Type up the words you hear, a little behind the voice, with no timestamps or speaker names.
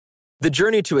The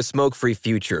journey to a smoke-free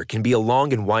future can be a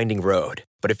long and winding road,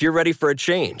 but if you're ready for a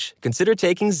change, consider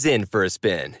taking Zyn for a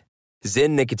spin.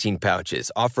 Zyn nicotine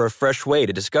pouches offer a fresh way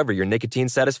to discover your nicotine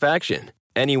satisfaction.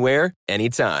 Anywhere,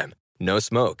 anytime. No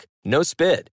smoke, no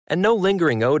spit, and no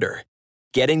lingering odor.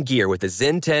 Get in gear with the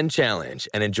Zyn 10 Challenge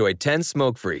and enjoy 10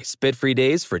 smoke-free, spit-free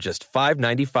days for just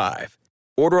 $5.95.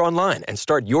 Order online and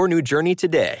start your new journey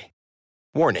today.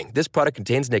 Warning, this product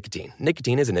contains nicotine.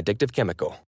 Nicotine is an addictive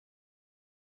chemical.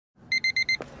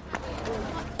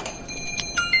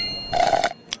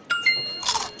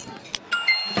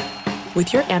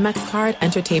 With your Amex card,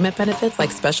 entertainment benefits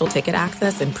like special ticket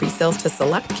access and pre-sales to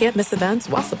select can't-miss events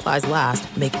while supplies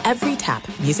last make every tap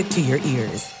music to your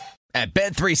ears. At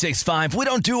Bet365, we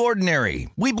don't do ordinary.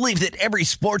 We believe that every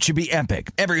sport should be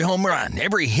epic. Every home run,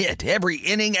 every hit, every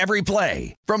inning, every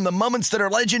play. From the moments that are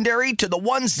legendary to the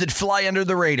ones that fly under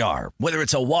the radar. Whether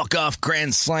it's a walk-off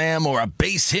grand slam or a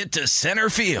base hit to center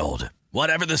field.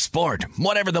 Whatever the sport,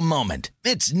 whatever the moment,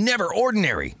 it's never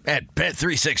ordinary at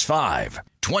Bet365.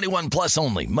 21 plus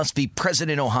only. Must be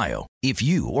present in Ohio. If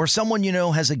you or someone you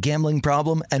know has a gambling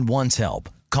problem and wants help,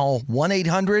 call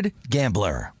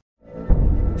 1-800-GAMBLER.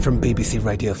 From BBC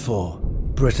Radio 4,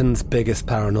 Britain's biggest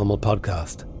paranormal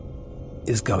podcast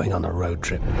is going on a road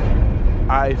trip.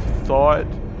 I thought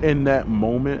in that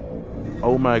moment,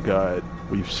 oh my God,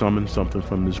 we've summoned something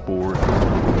from this board.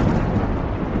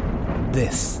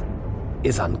 This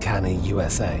is Uncanny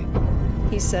USA.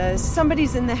 He says,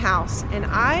 somebody's in the house, and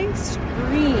I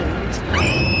screamed.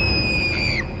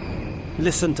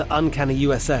 Listen to Uncanny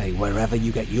USA wherever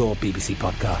you get your BBC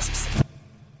podcasts,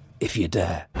 if you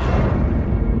dare.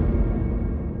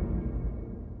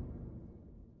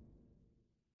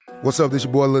 What's up, this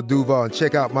your boy Lil Duval, and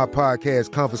check out my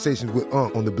podcast, Conversations with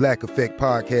Unc, on the Black Effect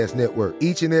Podcast Network.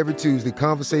 Each and every Tuesday,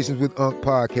 Conversations with Unc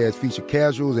podcast feature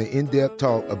casuals and in-depth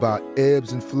talk about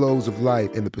ebbs and flows of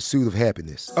life and the pursuit of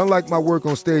happiness. Unlike my work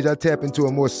on stage, I tap into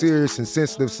a more serious and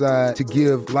sensitive side to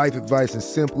give life advice and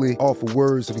simply offer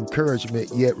words of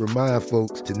encouragement, yet remind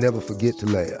folks to never forget to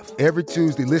laugh. Every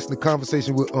Tuesday, listen to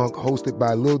Conversation with Unc, hosted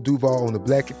by Lil Duval on the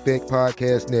Black Effect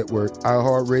Podcast Network,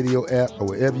 iHeartRadio app, or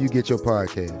wherever you get your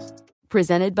podcasts.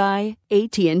 Presented by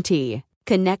AT&T.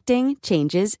 Connecting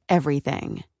changes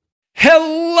everything.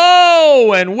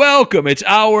 Hello and welcome. It's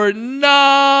our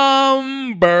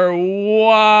number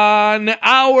one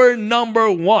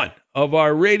of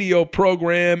our radio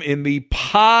program in the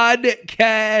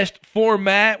podcast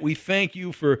format. We thank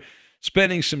you for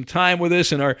spending some time with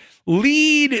us. And our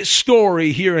lead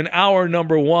story here in our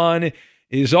number one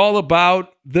is all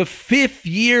about the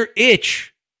fifth-year itch.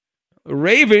 The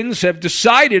Ravens have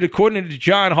decided, according to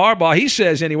John Harbaugh, he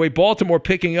says anyway, Baltimore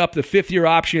picking up the fifth-year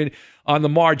option on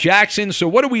Lamar Jackson. So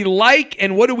what do we like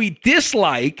and what do we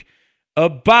dislike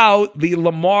about the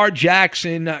Lamar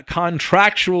Jackson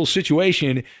contractual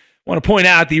situation? I want to point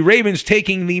out the Ravens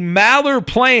taking the Maller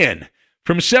plan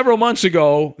from several months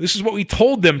ago. This is what we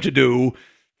told them to do.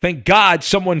 Thank God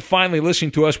someone finally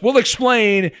listened to us. We'll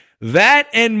explain that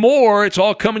and more. It's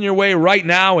all coming your way right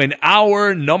now in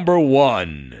our number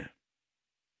one.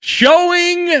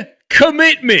 Showing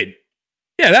commitment.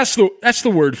 Yeah, that's the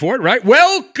word for it, right?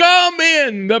 Welcome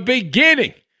in the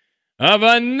beginning of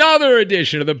another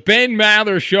edition of the Ben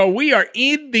Maller Show. We are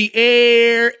in the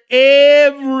air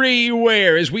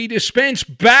everywhere as we dispense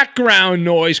background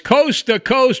noise coast to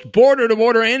coast, border to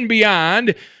border, and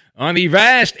beyond on the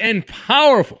vast and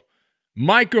powerful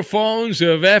microphones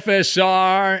of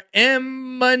FSR,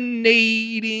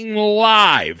 emanating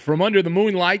live from under the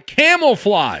moonlight,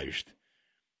 camouflaged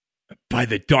by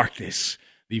the darkness.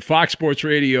 The Fox Sports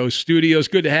Radio studios.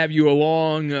 Good to have you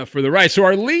along for the ride. So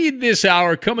our lead this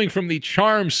hour coming from the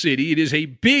Charm City. It is a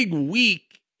big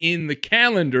week in the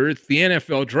calendar. It's the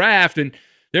NFL draft, and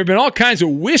there have been all kinds of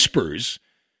whispers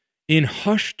in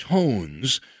hushed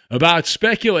tones about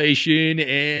speculation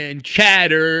and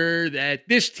chatter that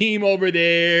this team over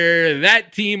there,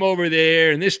 that team over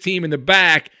there, and this team in the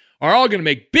back are all going to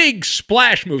make big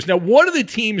splash moves. Now, one of the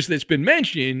teams that's been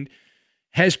mentioned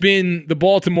has been the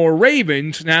Baltimore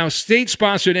Ravens, now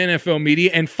state-sponsored NFL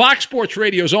media, and Fox Sports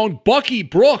Radio's own Bucky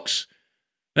Brooks.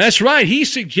 That's right. He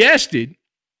suggested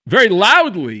very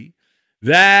loudly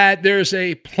that there's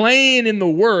a plan in the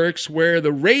works where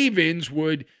the Ravens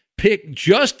would pick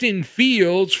Justin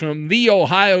Fields from The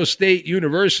Ohio State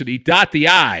University, dot the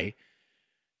I,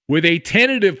 with a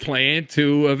tentative plan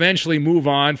to eventually move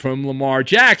on from Lamar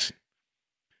Jackson.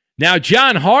 Now,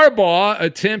 John Harbaugh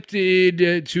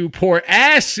attempted to pour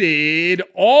acid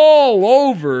all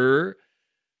over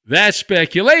that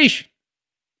speculation.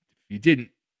 If you didn't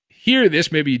hear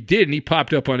this, maybe you did, and he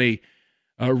popped up on a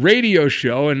radio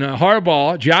show, and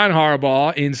John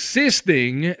Harbaugh,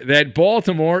 insisting that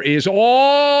Baltimore is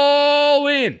all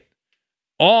in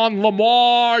on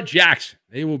Lamar Jackson.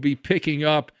 They will be picking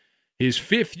up his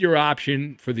fifth-year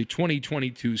option for the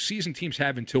 2022 season. Teams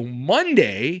have until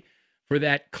Monday for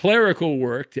that clerical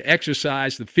work to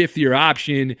exercise the fifth-year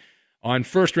option on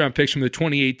first-round picks from the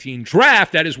 2018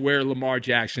 draft. That is where Lamar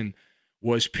Jackson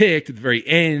was picked at the very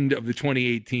end of the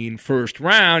 2018 first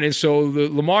round. And so the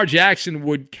Lamar Jackson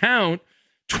would count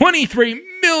 $23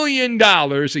 million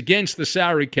against the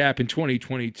salary cap in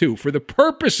 2022. For the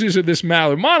purposes of this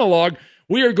Mallard monologue,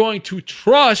 we are going to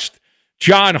trust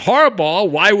John Harbaugh.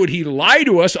 Why would he lie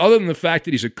to us other than the fact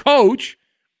that he's a coach?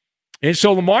 And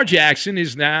so Lamar Jackson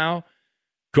is now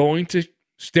going to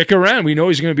stick around. We know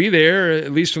he's going to be there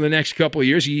at least for the next couple of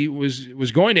years. He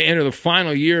was going to enter the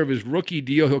final year of his rookie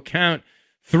deal. He'll count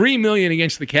 $3 million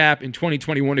against the cap in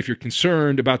 2021 if you're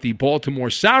concerned about the Baltimore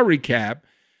salary cap.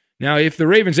 Now, if the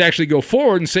Ravens actually go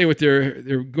forward and say what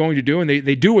they're going to do, and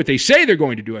they do what they say they're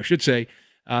going to do, I should say,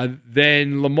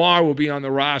 then Lamar will be on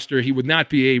the roster. He would not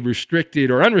be a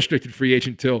restricted or unrestricted free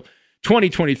agent until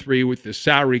 2023 with the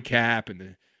salary cap and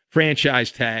the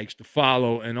franchise tags to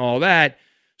follow and all that.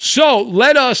 So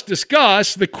let us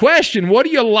discuss the question, what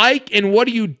do you like and what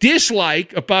do you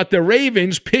dislike about the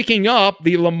Ravens picking up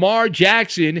the Lamar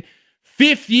Jackson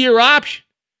fifth-year option?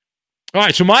 All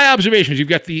right, so my observations, you've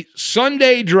got the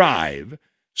Sunday drive,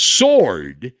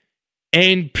 sword,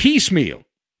 and piecemeal.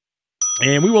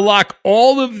 And we will lock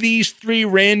all of these three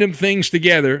random things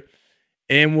together,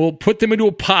 and we'll put them into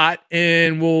a pot,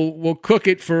 and we'll cook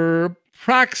it for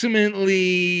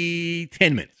approximately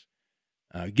 10 minutes,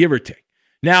 give or take.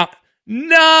 Now,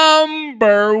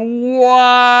 number one.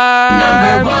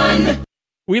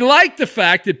 We like the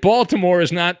fact that Baltimore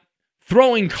is not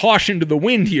throwing caution to the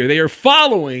wind here. They are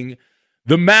following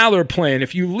the Mallard plan.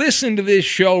 If you listen to this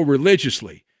show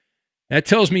religiously, that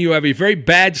tells me you have a very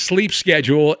bad sleep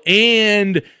schedule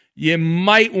and you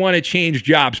might want to change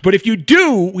jobs. But if you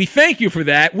do, we thank you for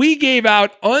that. We gave out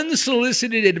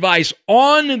unsolicited advice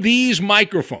on these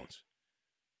microphones.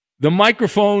 The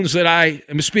microphones that I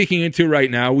am speaking into right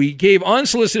now, we gave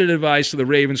unsolicited advice to the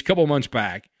Ravens a couple months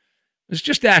back. It was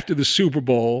just after the Super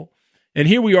Bowl, and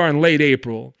here we are in late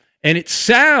April, and it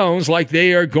sounds like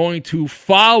they are going to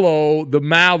follow the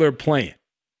Mallard plan.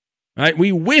 Right?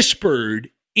 We whispered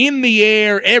in the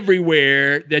air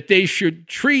everywhere that they should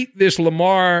treat this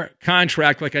Lamar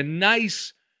contract like a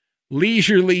nice,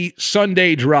 leisurely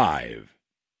Sunday drive.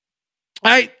 All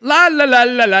right, la, la, la,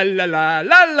 la, la, la, la,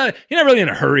 la, la. You're not really in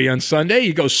a hurry on Sunday.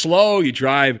 You go slow. You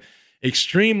drive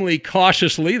extremely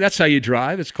cautiously. That's how you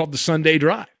drive. It's called the Sunday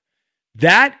drive.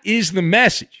 That is the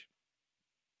message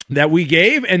that we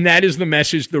gave, and that is the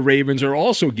message the Ravens are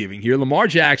also giving here. Lamar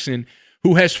Jackson,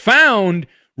 who has found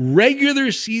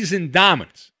regular season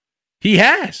dominance. He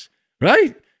has,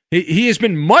 right? He has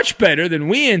been much better than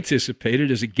we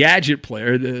anticipated as a gadget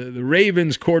player. The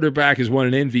Ravens quarterback has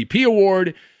won an MVP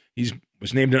award. He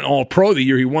was named an All-Pro the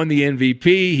year he won the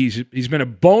MVP. He's been a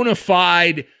bona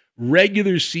fide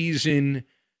regular season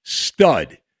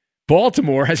stud.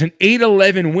 Baltimore has an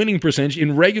 8-11 winning percentage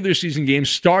in regular season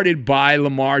games started by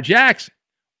Lamar Jackson.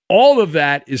 All of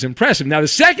that is impressive. Now, the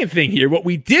second thing here, what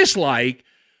we dislike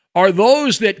are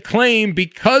those that claim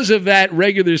because of that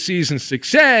regular season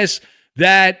success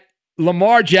that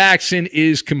Lamar Jackson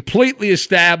is completely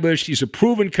established. He's a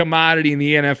proven commodity in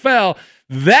the NFL.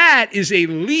 That is a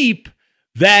leap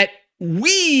that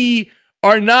we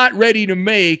are not ready to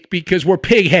make because we're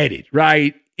pig-headed,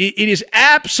 right? It is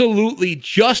absolutely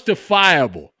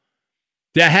justifiable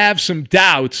to have some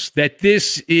doubts that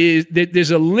that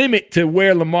there's a limit to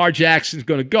where Lamar Jackson's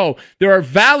going to go. There are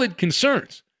valid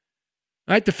concerns,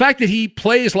 right? The fact that he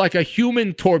plays like a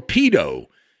human torpedo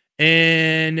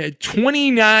and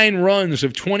 29 runs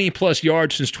of 20-plus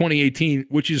yards since 2018,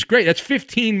 which is great. That's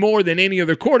 15 more than any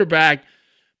other quarterback.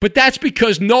 But that's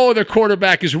because no other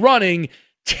quarterback is running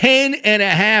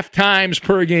 10.5 times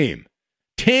per game.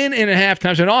 10.5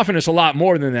 times. And often it's a lot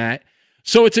more than that.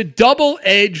 So it's a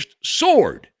double-edged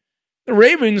sword. The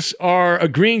Ravens are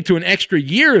agreeing to an extra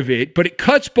year of it, but it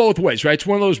cuts both ways, right? It's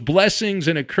one of those blessings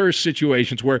and a curse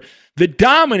situations where the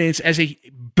dominance as a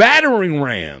battering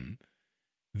ram,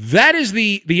 that is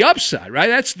the upside, right?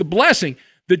 That's the blessing.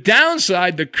 The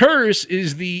downside, the curse,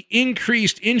 is the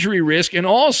increased injury risk and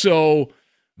also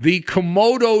the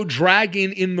Komodo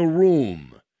dragon in the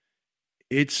room.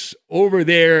 It's over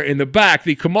there in the back.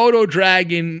 The Komodo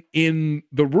dragon in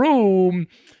the room,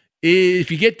 if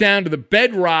you get down to the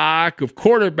bedrock of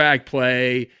quarterback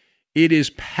play, it is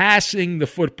passing the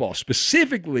football.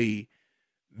 Specifically,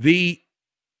 the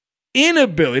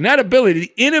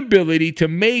inability to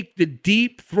make the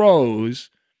deep throws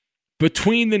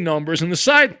between the numbers and the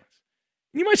sidelines.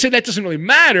 You might say that doesn't really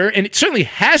matter, and it certainly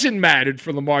hasn't mattered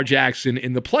for Lamar Jackson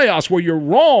in the playoffs. Where you're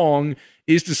wrong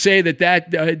is to say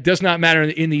that does not matter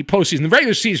in the postseason. The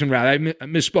regular season, rather, I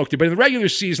misspoke there, but in the regular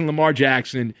season, Lamar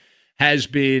Jackson has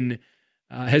been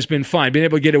fine. Being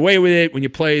able to get away with it when you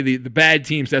play the bad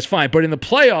teams, that's fine. But in the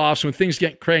playoffs, when things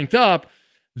get cranked up,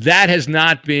 that has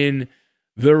not been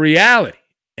the reality.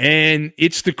 And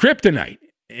it's the kryptonite.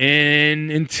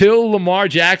 And until Lamar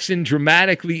Jackson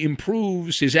dramatically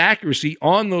improves his accuracy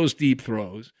on those deep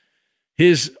throws,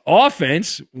 his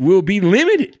offense will be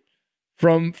limited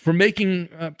from making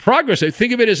progress. I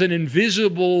think of it as an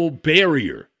invisible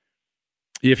barrier,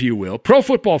 if you will. Pro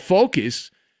Football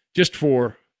Focus, just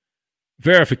for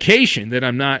verification that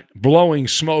I'm not blowing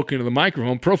smoke into the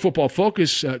microphone, Pro Football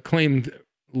Focus claimed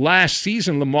last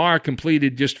season Lamar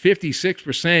completed just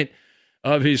 56%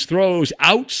 of his throws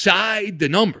outside the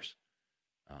numbers,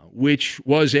 which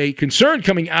was a concern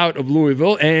coming out of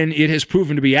Louisville, and it has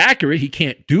proven to be accurate. He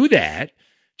can't do that.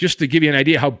 Just to give you an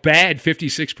idea how bad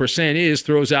 56% is,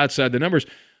 throws outside the numbers,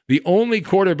 the only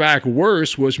quarterback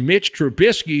worse was Mitch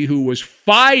Trubisky, who was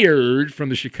fired from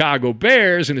the Chicago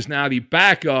Bears and is now the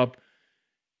backup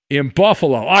in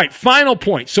Buffalo. All right, final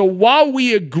point. So while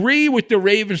we agree with the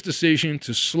Ravens' decision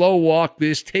to slow walk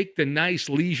this, take the nice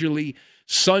leisurely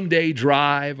Sunday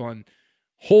drive on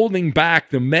holding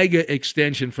back the mega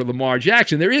extension for Lamar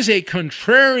Jackson, there is a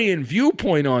contrarian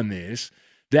viewpoint on this,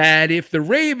 that if the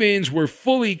Ravens were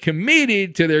fully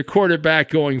committed to their quarterback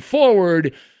going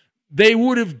forward, they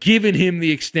would have given him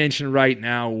the extension right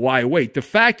now. Why wait? The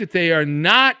fact that they are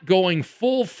not going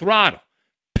full throttle,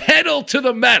 pedal to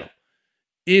the metal,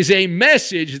 is a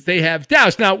message that they have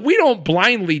doubts. Now, we don't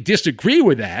blindly disagree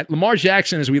with that. Lamar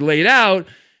Jackson, as we laid out,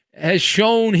 has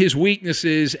shown his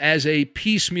weaknesses as a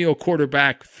piecemeal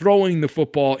quarterback throwing the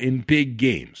football in big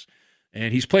games.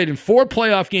 And he's played in 4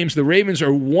 playoff games. The Ravens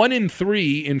are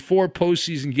 1-3 in 4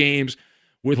 postseason games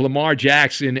with Lamar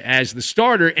Jackson as the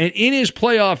starter. And in his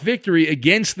playoff victory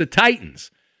against the Titans,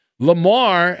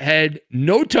 Lamar had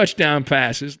no touchdown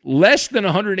passes, less than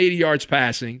 180 yards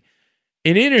passing,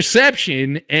 an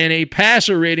interception, and a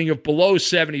passer rating of below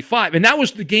 75. And that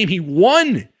was the game he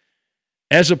won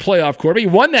as a playoff quarterback.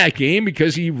 He won that game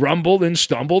because he rumbled and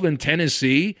stumbled in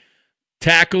Tennessee,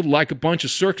 tackled like a bunch of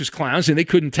circus clowns, and they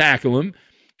couldn't tackle him.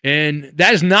 And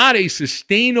that is not a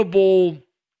sustainable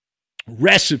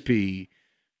recipe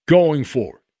going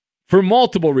forward for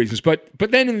multiple reasons. But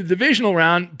then in the divisional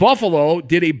round, Buffalo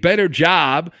did a better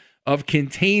job of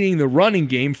containing the running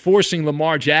game, forcing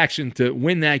Lamar Jackson to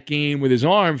win that game with his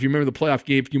arm. If you remember the playoff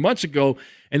game a few months ago,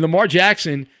 and Lamar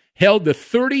Jackson held the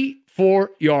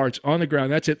 34 yards on the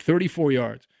ground. That's it, 34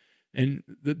 yards. And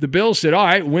the Bills said, all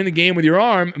right, win the game with your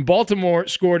arm. And Baltimore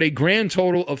scored a grand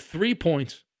total of 3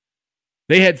 points.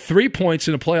 They had 3 points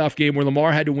in a playoff game where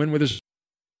Lamar had to win with his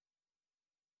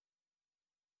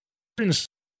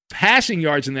passing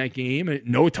yards in that game.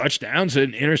 No touchdowns,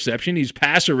 an interception. His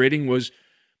passer rating was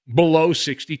below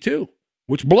 62,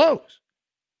 which blows.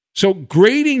 So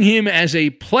grading him as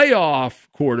a playoff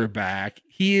quarterback,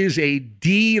 he is a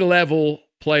D-level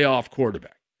playoff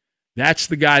quarterback. That's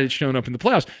the guy that's shown up in the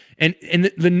playoffs. And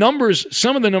the numbers,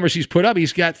 some of the numbers he's put up,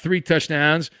 he's got 3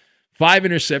 touchdowns, 5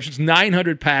 interceptions,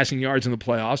 900 passing yards in the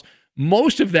playoffs,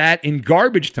 most of that in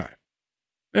garbage time.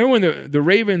 Remember when the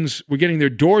Ravens were getting their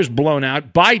doors blown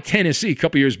out by Tennessee a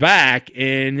couple years back,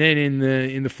 and then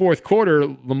in the fourth quarter,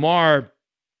 Lamar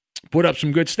put up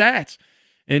some good stats.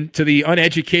 And to the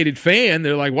uneducated fan,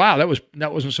 they're like, wow,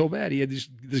 that wasn't so bad. He had this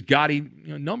gaudy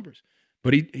numbers.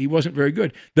 But he wasn't very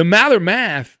good. The Maller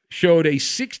math showed a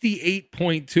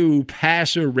 68.2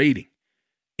 passer rating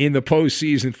in the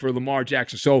postseason for Lamar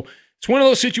Jackson. So it's one of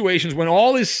those situations when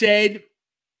all is said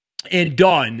and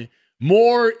done,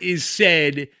 more is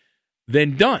said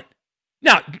than done.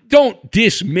 Now, don't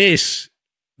dismiss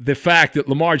the fact that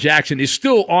Lamar Jackson is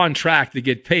still on track to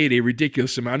get paid a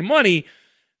ridiculous amount of money.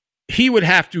 He would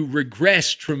have to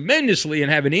regress tremendously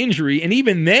and have an injury, and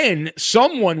even then,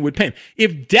 someone would pay him.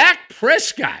 If Dak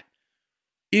Prescott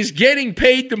is getting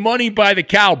paid the money by the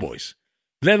Cowboys,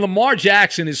 then Lamar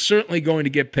Jackson is certainly going to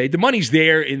get paid. The money's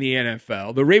there in the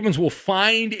NFL. The Ravens will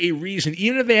find a reason,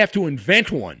 even if they have to invent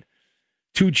one,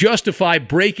 to justify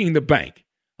breaking the bank.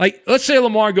 Like, let's say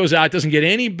Lamar goes out, doesn't get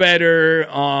any better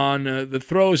on the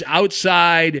throws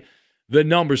outside the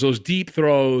numbers, those deep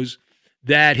throws,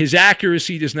 that his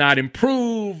accuracy does not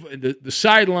improve, the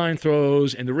sideline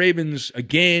throws, and the Ravens,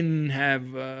 again, have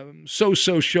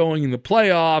so-so showing in the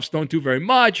playoffs, don't do very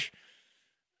much.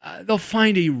 They'll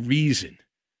find a reason.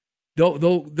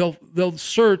 they'll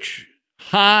search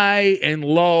high and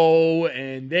low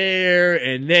and there,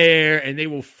 and they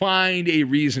will find a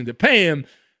reason to pay him.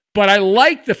 But I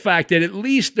like the fact that at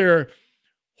least they're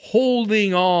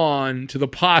holding on to the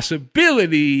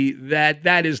possibility that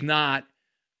that is not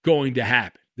going to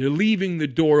happen. They're leaving the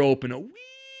door open a wee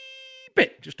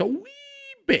bit, just a wee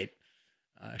bit.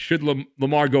 Should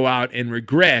Lamar go out and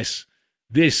regress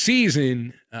this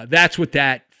season, that's what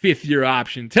that fifth-year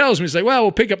option tells me. It's like, well,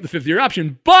 we'll pick up the fifth-year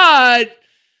option, but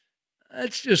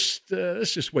let's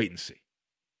just wait and see.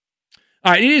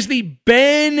 All right, it is the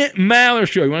Ben Maller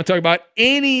Show. You want to talk about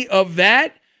any of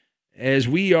that? As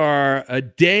we are a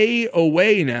day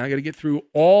away now, I got to get through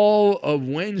all of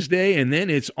Wednesday, and then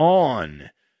it's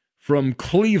on from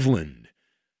Cleveland.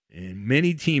 And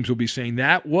many teams will be saying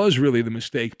that was really the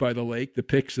mistake by the Lake, the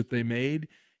picks that they made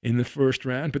in the first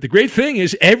round. But the great thing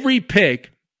is every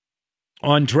pick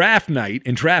on draft night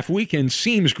and draft weekend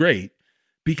seems great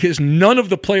because none of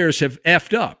the players have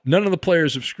effed up. None of the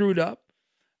players have screwed up.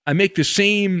 I make the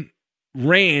same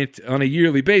rant on a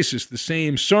yearly basis, the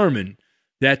same sermon,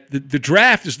 that the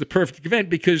draft is the perfect event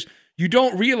because you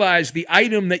don't realize the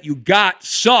item that you got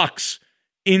sucks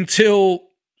until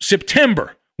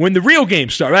September when the real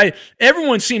games start, right?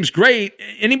 Everyone seems great.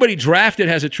 Anybody drafted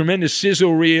has a tremendous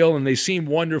sizzle reel, and they seem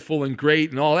wonderful and great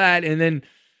and all that, and then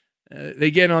they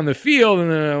get on the field,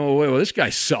 and then, well, this guy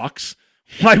sucks.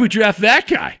 Why would you draft that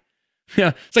guy?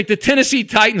 Yeah, it's like the Tennessee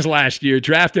Titans last year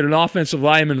drafted an offensive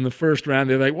lineman in the first round.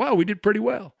 They're like, wow, we did pretty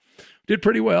well. And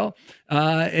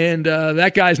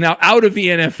that guy's now out of the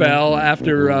NFL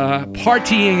after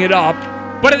partying it up.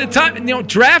 But at the time,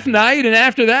 draft night and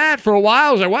after that, for a while,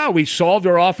 I was like, wow, we solved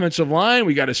our offensive line.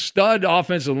 We got a stud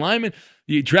offensive lineman.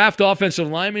 You draft offensive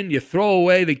lineman, you throw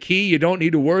away the key. You don't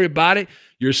need to worry about it.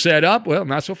 You're set up. Well,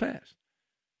 not so fast.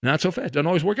 Doesn't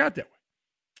always work out that way.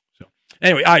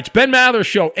 Anyway, all right, it's Ben Maller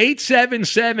Show,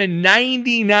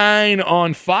 877-99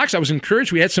 on Fox. I was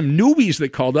encouraged. We had some newbies that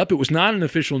called up. It was not an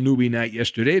official newbie night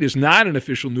yesterday. It is not an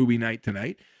official newbie night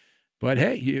tonight. But,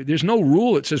 hey, there's no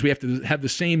rule that says we have to have the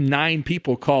same 9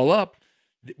 people call up.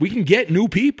 We can get new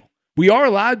people. We are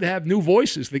allowed to have new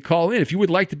voices that call in. If you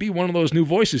would like to be one of those new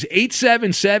voices,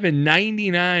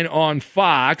 877-99 on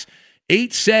Fox,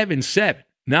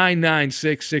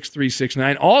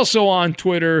 877-996-6369. Also on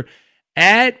Twitter,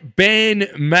 at Ben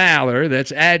Maller.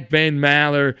 That's at Ben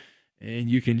Maller. And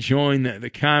you can join the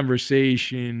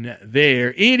conversation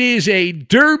there. It is a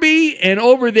derby, and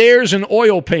over there's an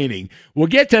oil painting. We'll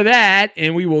get to that,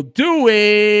 and we will do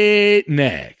it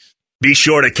next. Be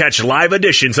sure to catch live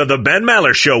editions of the Ben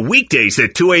Maller Show weekdays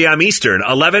at 2 a.m. Eastern,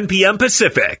 11 p.m.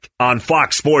 Pacific on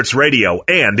Fox Sports Radio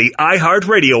and the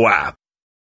iHeartRadio app.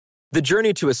 The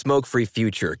journey to a smoke-free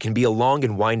future can be a long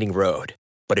and winding road.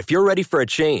 But if you're ready for a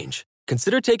change,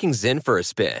 consider taking Zyn for a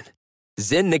spin.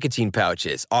 Zyn nicotine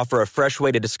pouches offer a fresh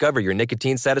way to discover your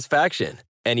nicotine satisfaction.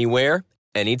 Anywhere,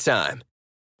 anytime.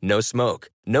 No smoke,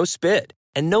 no spit,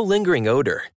 and no lingering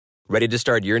odor. Ready to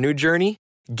start your new journey?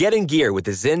 Get in gear with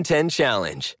the Zyn 10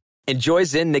 Challenge. Enjoy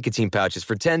Zyn nicotine pouches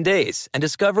for 10 days and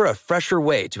discover a fresher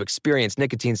way to experience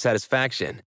nicotine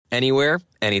satisfaction. Anywhere,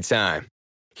 anytime.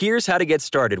 Here's how to get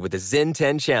started with the Zyn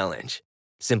 10 Challenge.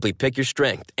 Simply pick your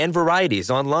strength and varieties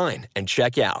online and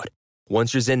check out.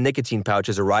 Once your Zyn nicotine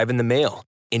pouches arrive in the mail,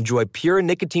 enjoy pure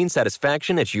nicotine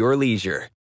satisfaction at your leisure.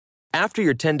 After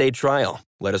your 10-day trial,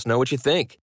 let us know what you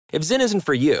think. If Zyn isn't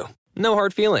for you, no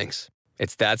hard feelings.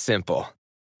 It's that simple.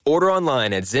 Order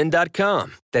online at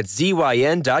Zyn.com, that's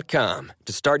ZYN.com,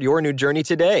 to start your new journey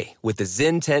today with the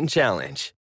Zyn 10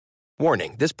 Challenge.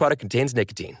 Warning, this product contains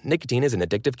nicotine. Nicotine is an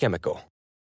addictive chemical.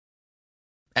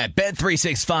 At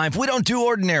Bet365, we don't do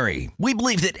ordinary. We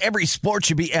believe that every sport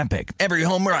should be epic. Every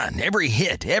home run, every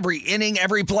hit, every inning,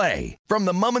 every play. From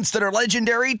the moments that are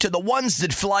legendary to the ones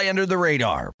that fly under the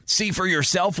radar. See for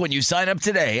yourself when you sign up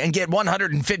today and get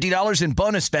 $150 in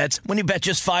bonus bets when you bet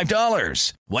just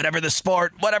 $5. Whatever the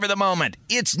sport, whatever the moment,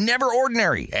 it's never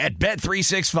ordinary at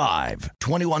Bet365.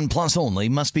 21 plus only.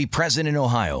 Must be present in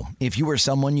Ohio. If you or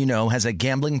someone you know has a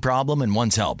gambling problem and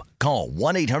wants help, call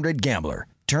 1-800-GAMBLER.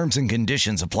 Terms and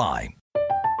conditions apply.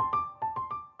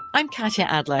 I'm Katya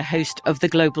Adler, host of The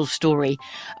Global Story.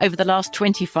 Over the last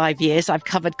 25 years, I've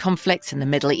covered conflicts in the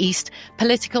Middle East,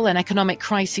 political and economic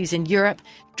crises in Europe,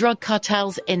 drug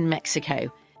cartels in Mexico.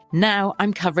 Now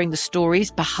I'm covering the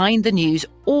stories behind the news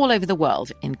all over the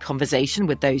world in conversation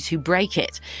with those who break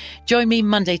it. Join me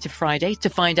Monday to Friday to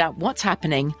find out what's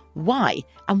happening, why,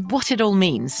 and what it all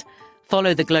means.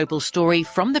 Follow The Global Story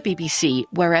from the BBC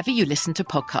wherever you listen to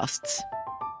podcasts.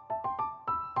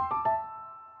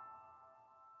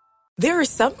 There are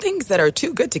some things that are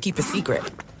too good to keep a secret.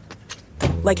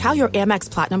 Like how your Amex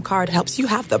Platinum card helps you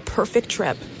have the perfect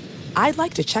trip. I'd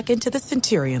like to check into the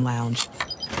Centurion Lounge.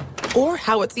 Or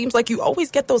how it seems like you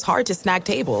always get those hard-to-snag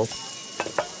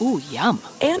tables. Ooh, yum.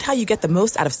 And how you get the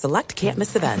most out of select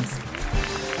can't-miss events.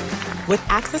 With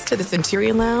access to the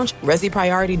Centurion Lounge, Resi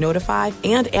Priority Notify,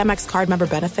 and Amex card member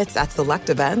benefits at select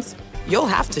events, you'll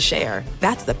have to share.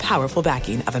 That's the powerful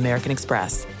backing of American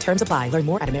Express. Terms apply. Learn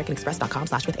more at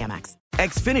americanexpress.com/withAmex.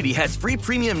 Xfinity has free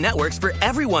premium networks for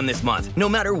everyone this month, no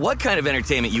matter what kind of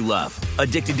entertainment you love.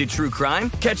 Addicted to true crime?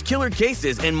 Catch killer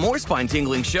cases and more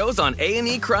spine-tingling shows on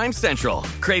A&E Crime Central.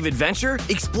 Crave adventure?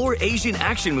 Explore Asian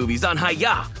action movies on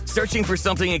Hi-Ya. Searching for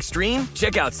something extreme?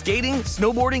 Check out skating,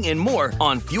 snowboarding, and more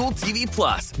on Fuel TV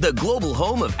Plus, the global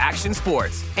home of action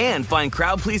sports. And find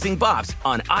crowd-pleasing bops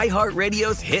on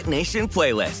iHeartRadio's Hit Nation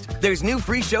playlist. There's new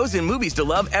free shows and movies to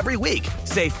love every week.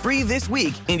 Say free this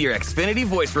week in your Xfinity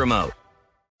voice remote.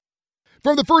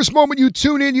 From the first moment you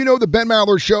tune in, you know the Ben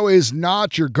Maller Show is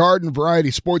not your garden variety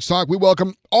sports talk. We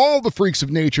welcome all the freaks of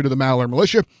nature to the Maller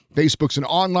Militia. Facebook's an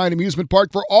online amusement park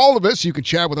for all of us. You can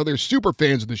chat with other super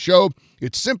fans of the show.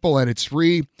 It's simple and it's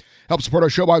free. Help support our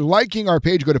show by liking our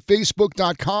page. Go to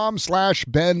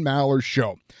facebook.com/Ben Maller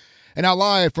Show. And now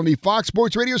live from the Fox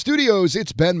Sports Radio studios,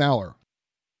 it's Ben Maller.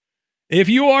 If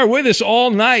you are with us all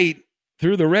night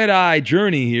through the red-eye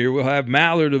journey here, we'll have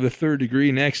Maller to the third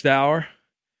degree next hour.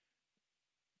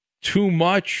 Too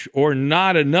much or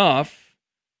not enough.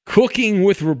 Cooking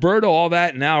with Roberto, all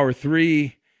that in hour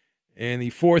 3. And the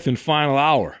fourth and final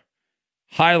hour,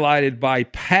 highlighted by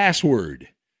Password,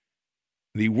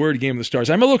 the word game of the stars.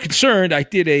 I'm a little concerned. I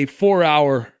did a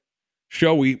 4-hour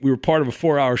show. We were part of a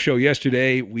 4-hour show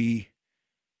yesterday. We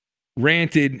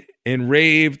ranted and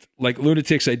raved like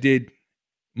lunatics. I did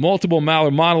multiple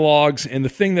Maller monologues, and the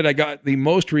thing that I got the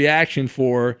most reaction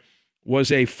for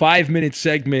was a 5-minute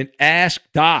segment, Ask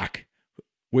Doc,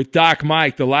 with Doc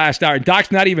Mike, the last hour. And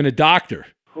Doc's not even a doctor.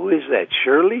 Who is that,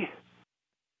 Shirley?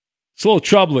 It's a little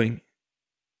troubling,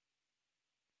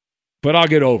 but I'll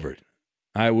get over it.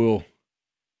 I will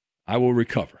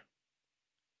recover.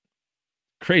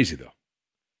 Crazy, though.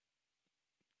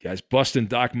 Guys busting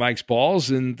Doc Mike's balls,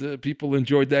 and people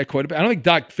enjoyed that quite a bit. I don't think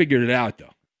Doc figured it out,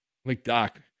 though. I think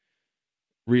Doc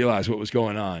realized what was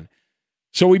going on.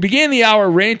 So we began the hour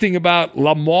ranting about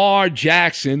Lamar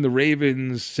Jackson, the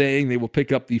Ravens saying they will pick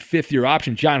up the fifth-year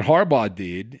option. John Harbaugh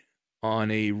did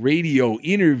on a radio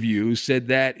interview, said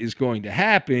that is going to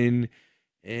happen,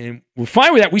 and we're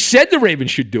fine with that. We said the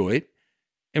Ravens should do it,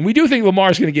 and we do think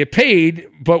Lamar is going to get paid,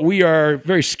 but we are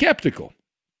very skeptical,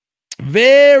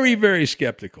 very, very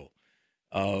skeptical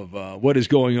of what is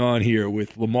going on here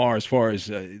with Lamar as far as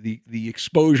the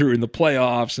exposure in the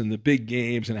playoffs and the big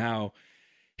games and how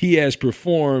he has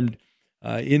performed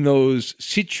in those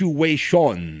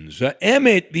situations.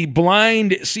 Emmett, the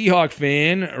blind Seahawk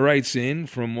fan, writes in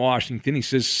from Washington. He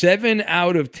says, 7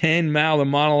 out of 10 Maller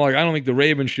monologue. I don't think the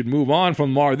Ravens should move on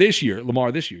from Lamar this year,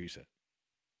 he said.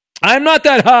 I'm not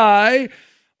that high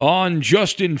on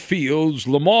Justin Fields.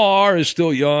 Lamar is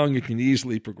still young. It can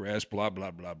easily progress, blah, blah,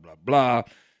 blah, blah, blah.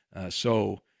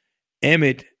 So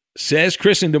Emmett says,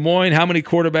 Chris in Des Moines, how many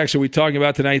quarterbacks are we talking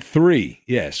about tonight? 3.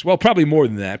 Yes. Well, probably more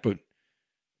than that, but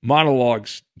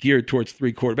monologues geared towards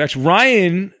 3 quarterbacks.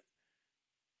 Ryan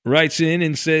writes in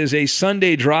and says, a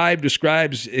Sunday drive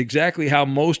describes exactly how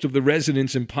most of the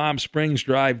residents in Palm Springs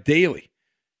drive daily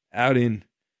out in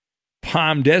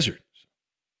Palm Desert.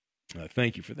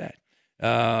 Thank you for that.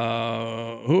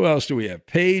 Who else do we have?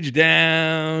 Page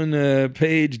down.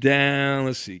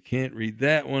 Let's see. Can't read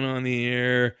that one on the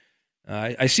air.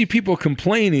 I see people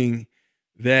complaining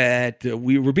that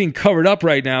we were being covered up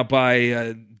right now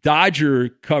by Dodger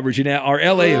coverage in our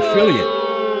L.A.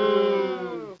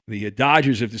 affiliate. The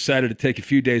Dodgers have decided to take a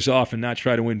few days off and not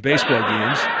try to win baseball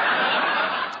games.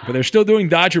 But they're still doing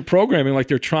Dodger programming like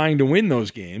they're trying to win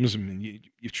those games. I mean,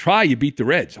 you try, you beat the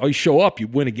Reds. Oh, you show up, you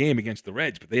win a game against the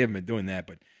Reds, but they haven't been doing that.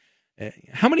 But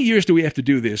how many years do we have to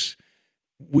do this?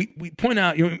 We point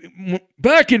out,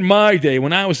 back in my day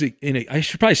when I was I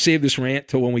should probably save this rant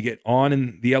till when we get on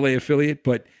in the LA affiliate,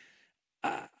 but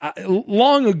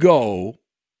long ago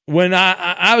when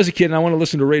I was a kid and I wanted to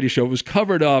listen to a radio show, it was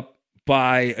covered up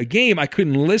by a game. I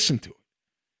couldn't listen to it.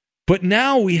 But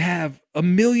now we have a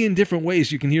million different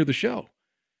ways you can hear the show.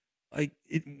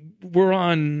 We're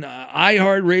on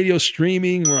iHeartRadio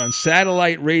streaming. We're on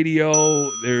satellite radio.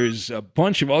 There's a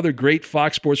bunch of other great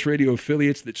Fox Sports Radio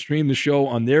affiliates that stream the show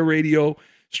on their radio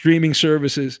streaming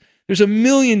services. There's a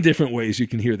million different ways you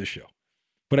can hear the show.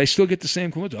 But I still get the same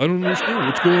comments. I don't understand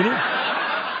what's going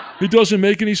on. It doesn't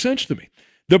make any sense to me.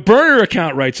 The Burner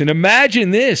account writes, and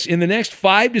imagine this, in the next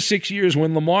 5 to 6 years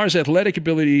when Lamar's athletic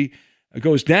ability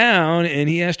goes down and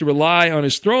he has to rely on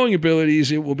his throwing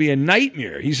abilities, it will be a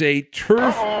nightmare. He's a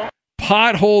turf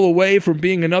pothole away from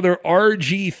being another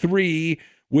RG3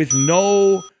 with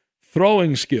no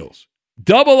throwing skills.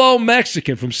 00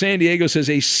 Mexican from San Diego says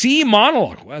a C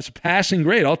monologue. Well, that's a passing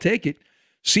grade. I'll take it.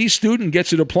 C student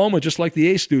gets a diploma just like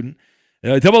the A student.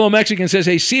 00 Mexican says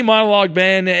a C monologue,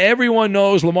 Ben. Everyone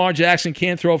knows Lamar Jackson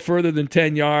can't throw further than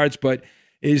 10 yards, but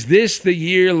is this the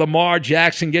year Lamar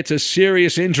Jackson gets a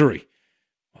serious injury?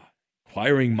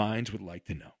 Inquiring minds would like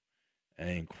to know.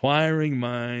 Inquiring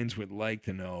minds would like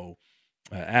to know.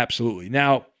 Absolutely.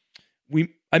 Now,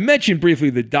 I mentioned briefly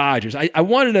the Dodgers. I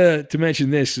wanted to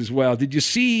mention this as well. Did you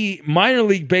see minor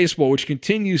league baseball, which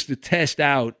continues to test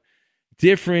out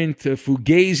different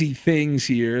fugazi things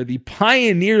here? The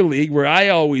Pioneer League, where I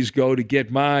always go to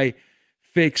get my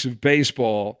fix of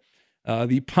baseball,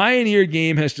 the Pioneer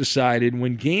game has decided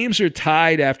when games are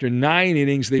tied after 9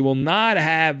 innings, they will not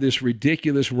have this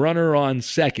ridiculous runner on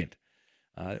second,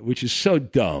 which is so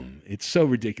dumb. It's so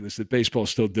ridiculous that baseball is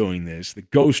still doing this. The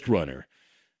ghost runner.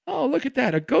 Oh, look at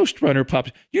that. A ghost runner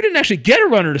pops. You didn't actually get a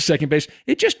runner to second base.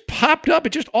 It just popped up.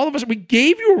 It just, all of us, we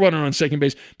gave you a runner on second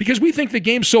base because we think the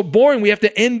game's so boring we have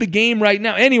to end the game right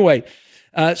now. Anyway,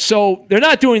 so they're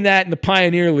not doing that in the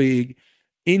Pioneer League.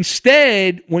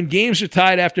 Instead, when games are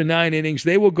tied after 9 innings,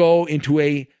 they will go into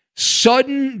a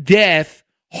sudden death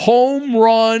home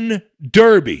run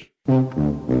derby.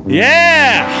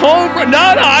 Yeah, home run. No,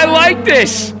 I like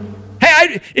this.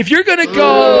 Hey, if you're going to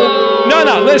go,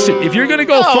 listen, if you're going to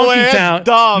go funky town,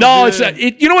 dumb, no, dude. it's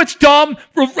not. You know what's dumb?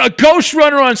 A ghost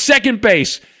runner on second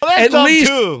base. Well, that's at dumb least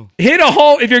too. Hit a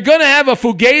home. If you're going to have a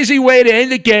fugazi way to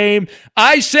end the game,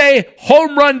 I say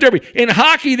home run derby. In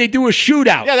hockey, they do a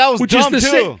shootout. Yeah, that was dumb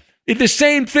too. It's the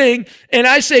same thing. And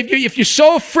I say if you're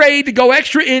so afraid to go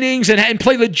extra innings and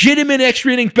play legitimate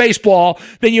extra innings baseball,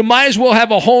 then you might as well have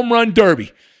a home run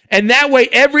derby. And that way,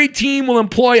 every team will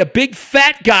employ a big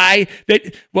fat guy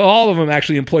all of them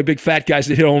actually employ big fat guys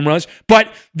that hit home runs, but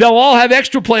they'll all have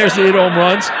extra players that hit home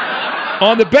runs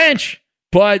on the bench.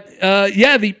 But,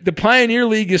 the Pioneer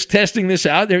League is testing this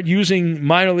out. They're using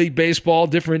minor league baseball,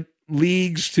 different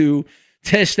leagues to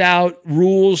test out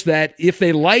rules that, if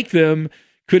they like them,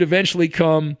 could eventually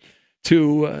come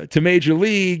to Major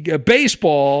League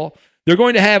Baseball. They're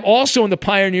going to have also in the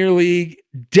Pioneer League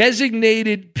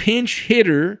designated pinch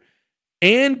hitter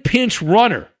and pinch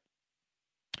runner.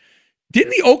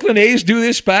 Didn't the Oakland A's do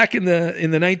this back in the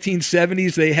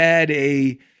 1970s? They had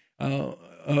they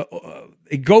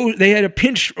had a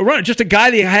pinch runner, just a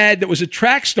guy they had that was a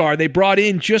track star. They brought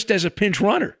in just as a pinch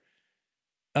runner.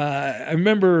 I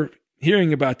remember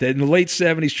hearing about that in the late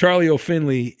 70s. Charlie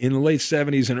O'Finley in the late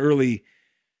 70s and early.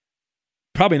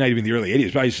 Probably not even the early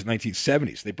 80s, probably just the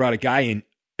 1970s. They brought a guy in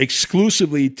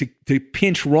exclusively to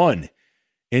pinch run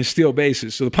and steal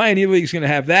bases. So the Pioneer League is going to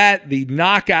have that. The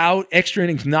knockout, extra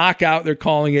innings knockout, they're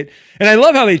calling it. And I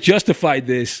love how they justified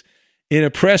this in a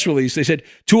press release. They said,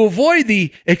 to avoid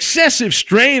the excessive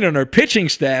strain on our pitching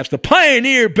staffs, the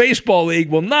Pioneer Baseball League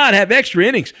will not have extra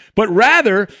innings, but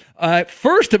rather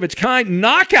first of its kind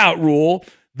knockout rule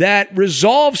that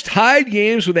resolves tied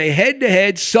games with a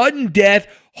head-to-head sudden death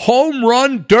home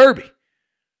run derby.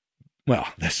 Well,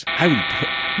 that's how you put.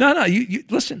 You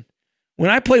listen. When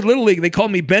I played Little League, they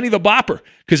called me Benny the Bopper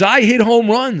because I hit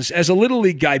home runs as a Little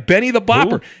League guy. Benny the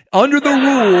Bopper. Ooh. Under the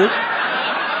rule,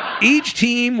 each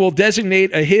team will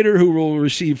designate a hitter who will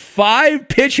receive 5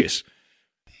 pitches.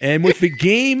 And with the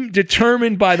game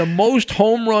determined by the most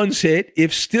home runs hit,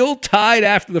 if still tied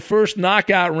after the first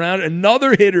knockout round,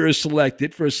 another hitter is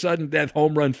selected for a sudden death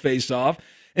home run face-off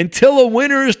until a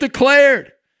winner is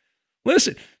declared.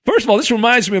 Listen, first of all, this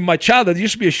reminds me of my childhood. There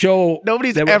used to be a show.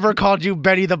 Nobody's ever called you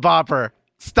Benny the Bopper.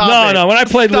 Stop it. No. When I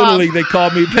played Little League, they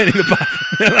called me Benny the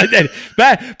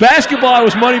Bopper. Basketball, I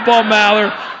was Moneyball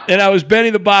Maller, and I was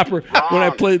Benny the Bopper when I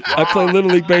played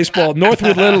Little League baseball.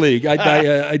 Northwood Little League.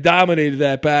 I dominated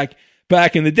that back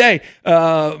in the day.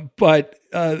 But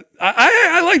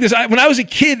I like this. When I was a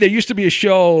kid, there used to be a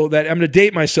show that I'm going to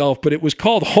date myself, but it was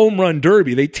called Home Run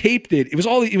Derby. They taped it. It was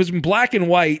in black and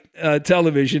white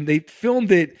television. They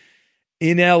filmed it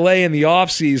in L.A. in the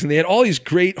offseason. They had all these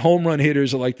great home run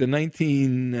hitters of like the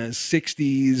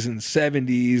 1960s and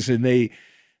 70s, and they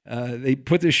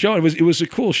put this show. It was a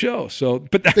cool show. So,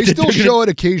 but they still show it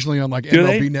occasionally on like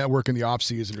MLB Network in the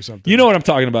offseason or something. You know what I'm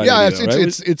talking about? Yeah, right?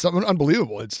 it's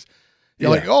unbelievable. It's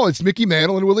Mickey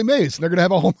Mantle and Willie Mays, and they're going to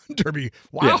have a home run derby.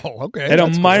 Wow, okay. At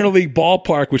a minor league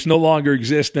ballpark, which no longer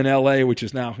exists in L.A., which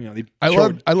is now, I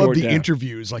love the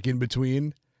interviews like in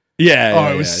between. Yeah.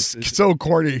 It was so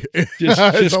corny. Just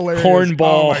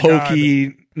cornball,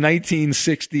 hokey,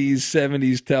 1960s,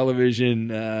 70s television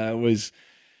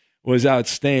was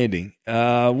outstanding.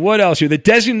 What else here? The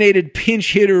designated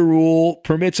pinch hitter rule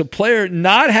permits a player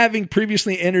not having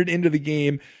previously entered into the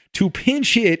game to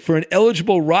pinch hit for an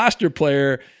eligible roster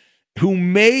player who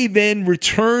may then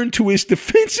return to his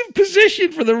defensive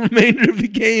position for the remainder of the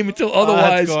game until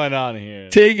otherwise going on here?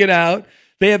 Taken out.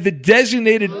 They have the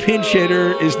designated pinch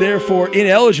hitter is therefore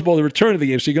ineligible to return to the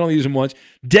game, so you can only use him once.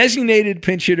 Designated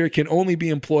pinch hitter can only be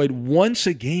employed once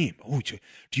a game. Oh, do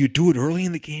you do it early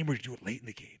in the game or do you do it late in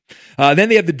the game? Then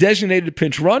they have the designated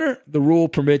pinch runner. The rule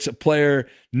permits a player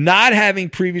not having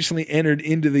previously entered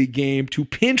into the game to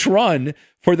pinch run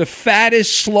for the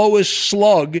fattest, slowest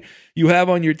slug you have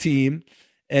on your team,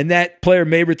 and that player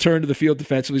may return to the field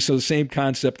defensively, so the same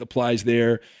concept applies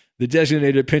there. The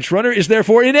designated pinch runner is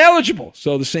therefore ineligible,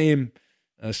 so the same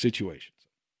situation.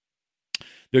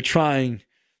 They're trying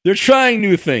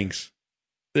new things.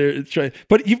 They're trying,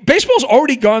 but baseball's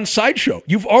already gone sideshow.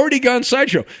 You've already gone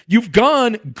sideshow. You've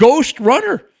gone ghost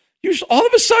runner. All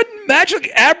of a sudden,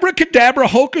 magic, abracadabra,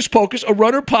 hocus pocus, a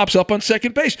runner pops up on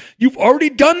second base. You've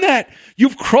already done that.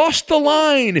 You've crossed the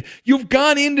line. You've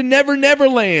gone into Never Never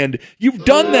Land. You've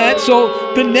done that.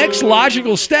 So the next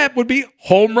logical step would be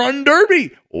home run derby.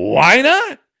 Why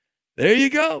not? There you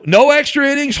go. No extra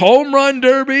innings, home run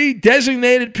derby,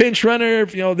 designated pinch runner,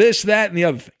 this, that, and the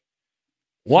other thing.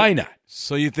 Why not?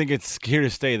 So you think it's here to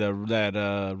stay,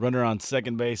 that runner on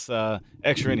second base,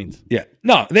 extra innings? Yeah.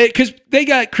 No, because they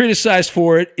got criticized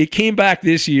for it. It came back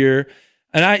this year.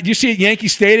 And you see at Yankee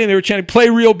Stadium, they were trying to play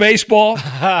real baseball.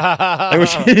 They were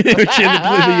trying to play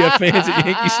the fans at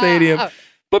Yankee Stadium.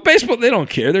 But baseball, they don't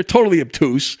care. They're totally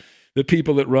obtuse, the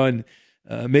people that run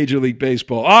Major League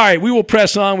Baseball. All right, we will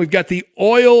press on. We've got the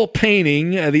oil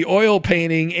painting, and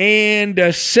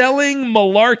selling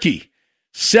malarkey.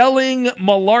 Selling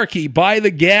malarkey by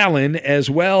the gallon as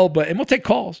well, and we'll take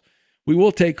calls. We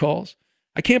will take calls.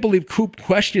 I can't believe Coop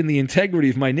questioned the integrity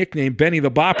of my nickname, Benny the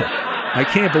Bopper. I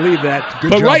can't believe that.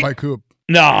 Good job by Coop.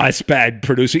 No, it's bad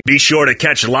producing. Be sure to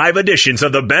catch live editions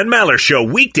of the Ben Maller Show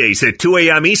weekdays at 2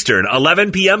 a.m. Eastern,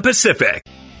 11 p.m. Pacific.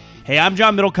 Hey, I'm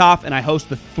John Middlecoff, and I host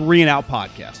the 3 and Out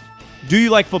podcast. Do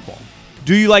you like football?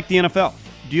 Do you like the NFL?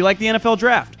 Do you like the NFL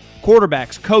draft?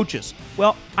 Quarterbacks, coaches?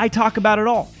 Well, I talk about it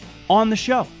all on the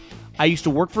show. I used to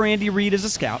work for Andy Reid as a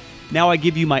scout. Now I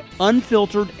give you my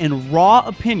unfiltered and raw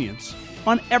opinions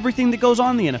on everything that goes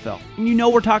on in the NFL. And you know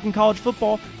we're talking college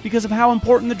football because of how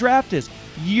important the draft is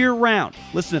year-round.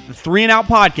 Listen to the 3 and Out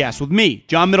podcast with me,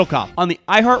 John Middlecoff, on the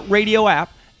iHeartRadio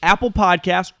app, Apple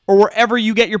Podcasts, or wherever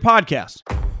you get your podcasts.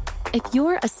 If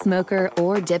you're a smoker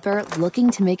or dipper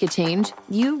looking to make a change,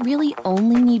 you really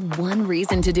only need one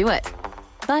reason to do it.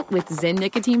 But with Zyn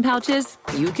nicotine pouches,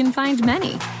 you can find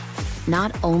many.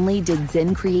 Not only did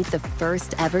Zyn create the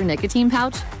first ever nicotine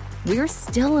pouch, we're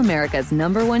still America's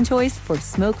 #1 choice for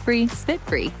smoke-free,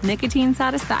 spit-free nicotine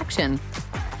satisfaction.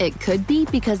 It could be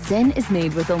because Zyn is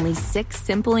made with only 6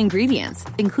 simple ingredients,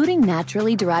 including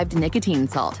naturally derived nicotine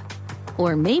salt.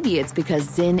 Or maybe it's because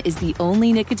Zyn is the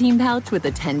only nicotine pouch with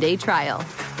a 10-day trial.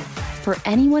 For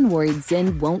anyone worried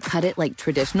Zyn won't cut it like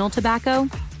traditional tobacco,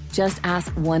 just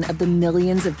ask one of the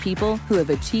millions of people who have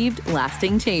achieved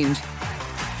lasting change.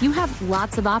 You have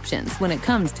lots of options when it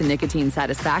comes to nicotine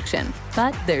satisfaction,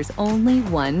 but there's only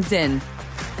one Zyn.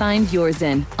 Find your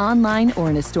Zyn online or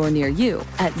in a store near you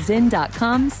at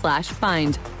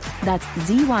zyn.com/find. That's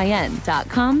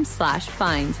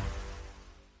ZYN.com/find.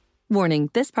 Warning,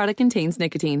 this product contains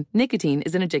nicotine. Nicotine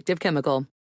is an addictive chemical.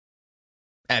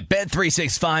 At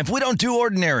Bet365, we don't do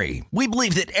ordinary. We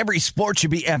believe that every sport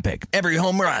should be epic. Every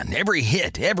home run, every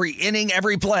hit, every inning,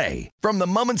 every play. From the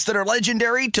moments that are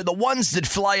legendary to the ones that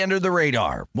fly under the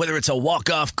radar. Whether it's a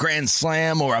walk-off grand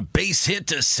slam or a base hit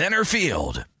to center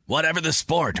field. Whatever the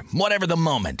sport, whatever the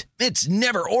moment. It's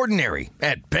never ordinary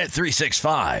at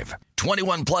Bet365.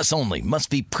 21 plus only. Must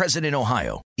be present in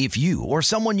Ohio. If you or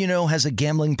someone you know has a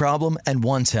gambling problem and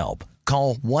wants help,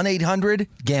 call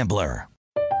 1-800-GAMBLER.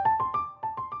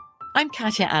 I'm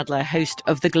Katya Adler, host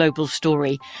of The Global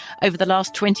Story. Over the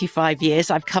last 25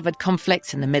 years, I've covered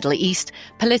conflicts in the Middle East,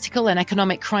 political and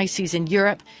economic crises in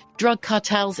Europe, drug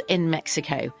cartels in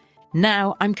Mexico.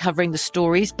 Now I'm covering the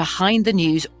stories behind the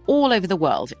news all over the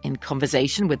world in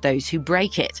conversation with those who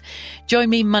break it. Join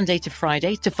me Monday to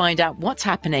Friday to find out what's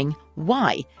happening,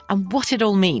 why, and what it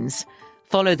all means.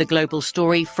 Follow The Global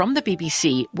Story from the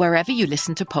BBC wherever you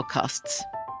listen to podcasts.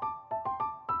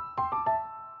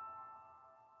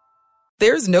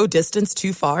 There's no distance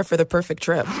too far for the perfect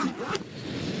trip.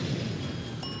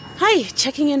 Hi,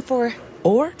 checking in for...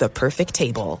 Or the perfect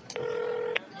table.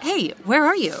 Hey, where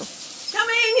are you?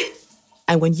 Coming!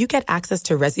 And when you get access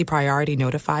to Resi Priority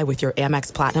Notify with your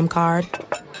Amex Platinum card...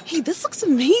 Hey, this looks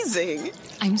amazing.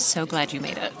 I'm so glad you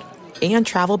made it. And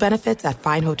travel benefits at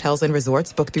fine hotels and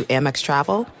resorts booked through Amex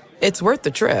Travel, it's worth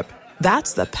the trip.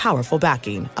 That's the powerful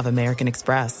backing of American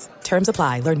Express. Terms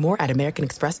apply. Learn more at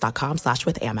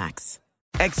americanexpress.com/withAmex.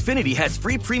 Xfinity has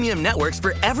free premium networks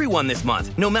for everyone this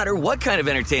month, no matter what kind of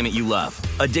entertainment you love.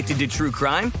 Addicted to true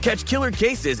crime? Catch killer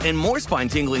cases and more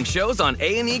spine-tingling shows on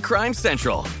A&E Crime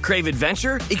Central. Crave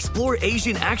adventure? Explore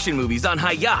Asian action movies on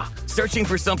Hi-Ya. Searching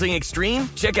for something extreme?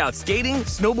 Check out skating,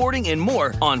 snowboarding, and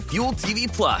more on Fuel TV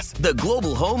Plus, the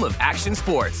global home of action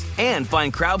sports. And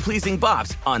find crowd-pleasing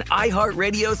bops on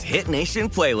iHeartRadio's Hit Nation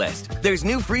playlist. There's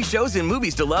new free shows and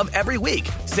movies to love every week.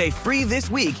 Say free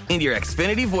this week in your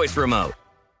Xfinity voice remote.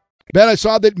 Ben, I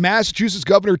saw that Massachusetts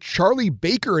Governor Charlie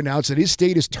Baker announced that his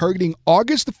state is targeting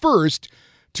August the 1st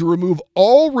to remove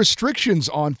all restrictions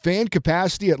on fan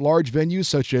capacity at large venues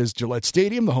such as Gillette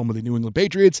Stadium, the home of the New England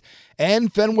Patriots,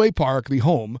 and Fenway Park, the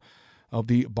home of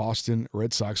the Boston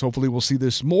Red Sox. Hopefully we'll see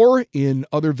this more in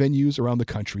other venues around the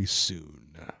country soon.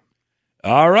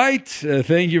 All right.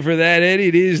 Thank you for that, Eddie.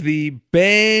 It is the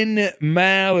Ben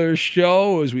Maller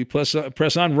Show. As we press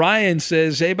on, Ryan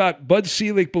says, hey, about Bud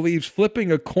Selig believes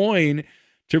flipping a coin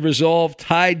to resolve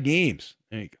tied games.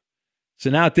 There you go. It's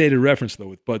an outdated reference, though,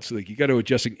 with Bud Selig. You got to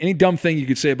adjust it. Any dumb thing you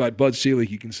could say about Bud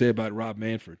Selig, you can say about Rob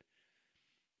Manfred.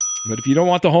 But if you don't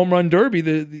want the home run derby,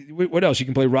 what else? You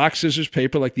can play rock, scissors,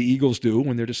 paper like the Eagles do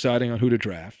when they're deciding on who to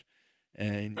draft.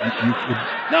 And you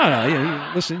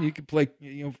could, listen, you could play,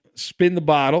 spin the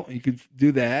bottle. You could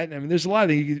do that. I mean, there's a lot of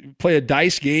things. You could play a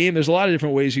dice game. There's a lot of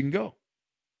different ways you can go.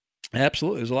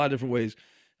 Absolutely. There's a lot of different ways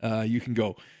you can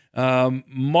go.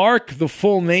 Mark, the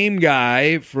full name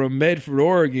guy from Medford,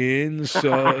 Oregon,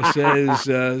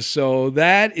 says, so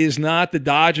that is not the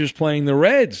Dodgers playing the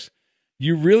Reds.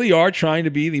 You really are trying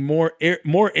to be the more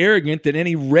arrogant than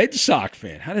any Red Sox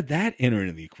fan. How did that enter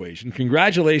into the equation?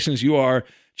 Congratulations, you are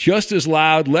just as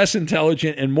loud, less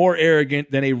intelligent, and more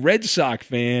arrogant than a Red Sox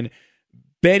fan,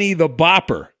 Benny the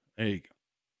Bopper. There you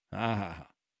go.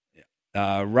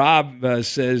 Rob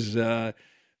says,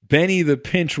 Benny the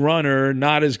pinch runner,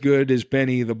 not as good as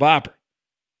Benny the Bopper.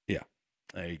 Yeah,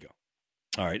 there you go.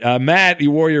 All right. Matt, the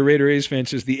Warrior Raider A's fan,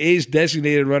 says the A's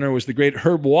designated runner was the great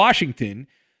Herb Washington.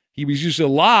 He was used a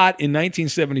lot in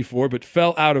 1974, but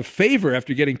fell out of favor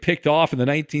after getting picked off in the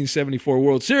 1974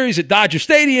 World Series at Dodger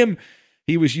Stadium.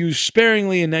 He was used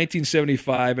sparingly in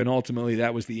 1975, and ultimately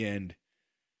that was the end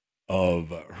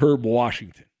of Herb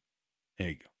Washington. There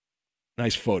you go.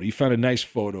 Nice photo. You found a nice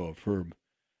photo of Herb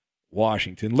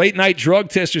Washington. Late Night Drug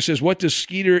Tester says, what does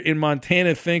Skeeter in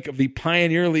Montana think of the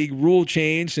Pioneer League rule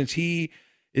change since he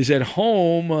is at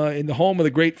home in the home of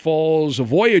the Great Falls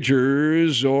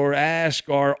Voyagers, or ask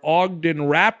our Ogden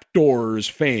Raptors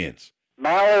fans?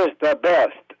 Maller's the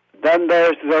best. Then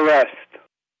there's the rest.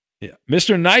 Yeah,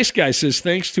 Mr. Nice Guy says,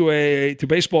 thanks to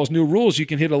baseball's new rules, you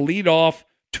can hit a leadoff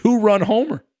 2-run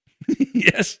homer.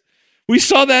 Yes, we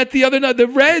saw that the other night. The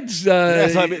Reds.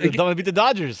 Don't beat the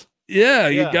Dodgers. Yeah,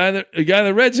 a guy in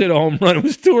the Reds hit a home run. It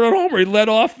was 2-run homer. He led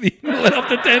off the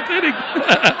 10th inning.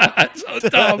 So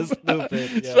dumb,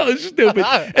 stupid, yeah. So stupid.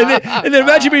 And then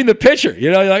imagine being the pitcher.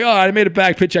 You're like, oh, I made a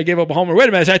back pitch. I gave up a homer. Wait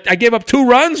a minute, I gave up 2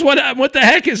 runs. What the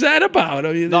heck is that about?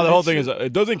 I mean, no, the whole thing is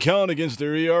it doesn't count against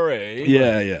their ERA.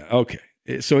 Yeah, okay.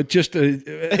 So it just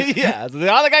yeah. So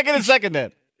the other guy get a second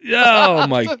then. Oh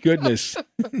my goodness.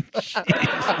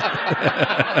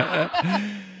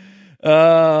 Yeah.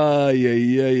 All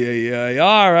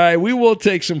right, we will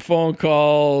take some phone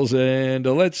calls, and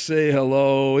let's say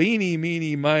hello. Eeny,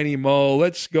 meeny, miny, mo.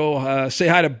 Let's go say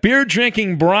hi to Beer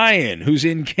Drinking Brian, who's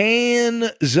in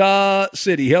Kansas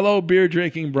City. Hello, Beer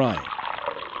Drinking Brian.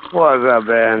 What's up,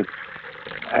 man?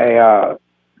 Hey,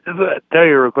 just to tell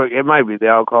you real quick, it might be the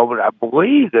alcohol, but I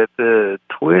believe that the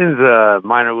Twins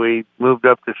minor league moved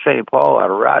up to St. Paul out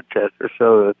of Rochester,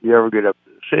 so if you ever get up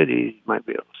to the city, you might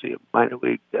be able to see a minor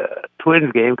league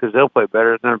Twins game because they'll play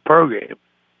better than a pro game.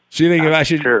 So you think if I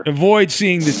should avoid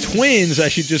seeing the Twins, I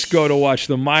should just go to watch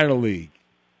the minor league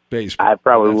baseball? I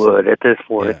probably would at this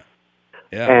point.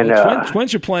 Yeah, and well,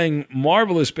 Twins are playing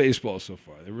marvelous baseball so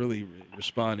far. They're really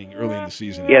responding early in the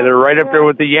season. Yeah, they're right up there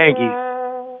with the Yankees.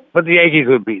 But the Yankees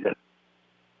would beat us.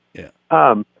 Yeah.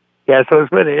 Yeah, so it's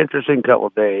been an interesting couple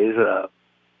of days.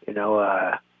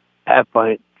 Half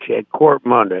pint at court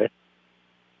Monday.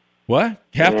 What?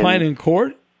 Half pint in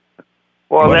court?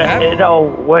 Well, it all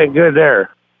went good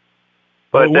there.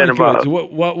 But then about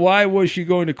why was she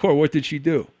going to court? What did she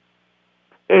do?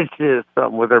 It's just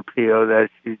something with her PO that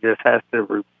she just has to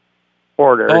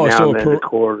report her now and then to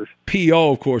court.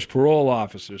 PO, of course, parole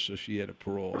officer, so she had a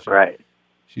parole. So right.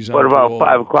 She's What on about parole.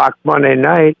 5 o'clock Monday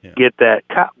night? Get that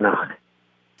cop knock.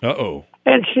 Uh-oh.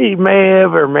 And she may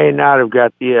have or may not have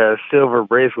got the silver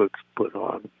bracelets put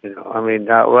on. You know, I mean,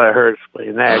 not let her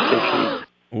explain that because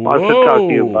she wants to talk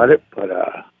to you about it. But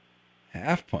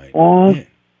half pint.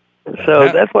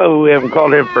 So that's why we haven't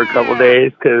called him for a couple of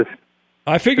days because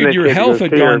I figured your health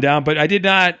had gone down, but I did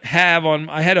not have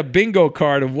I had a bingo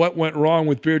card of what went wrong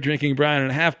with beer drinking Brian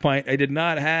and a half pint. I did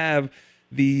not have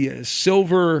the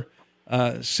silver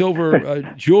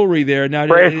jewelry there. Now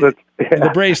bracelets.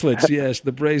 The bracelets, yes,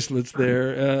 the bracelets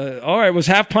there. All right, was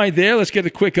half pint there? Let's get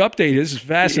a quick update. This is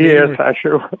fascinating. Yes, I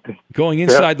sure will. Going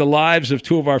inside the lives of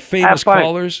two of our famous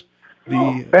callers,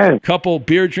 the couple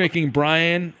beer drinking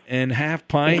Brian and half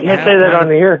pint. You can't say that on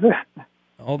the air.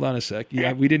 Hold on a sec.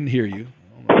 Yeah, we didn't hear you.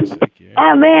 Hold on a sec here.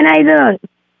 Oh, man, how you doing?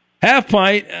 Half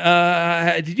pint,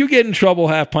 did you get in trouble,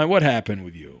 half pint? What happened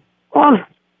with you? Well,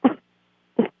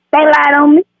 they lied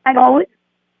on me, like always.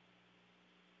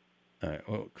 All right.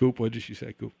 Well, Coop, what did she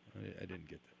say, Coop? I didn't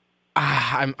get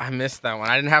that. I missed that one.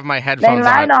 I didn't have my headphones on. They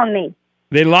lied on me.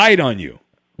 They lied on you.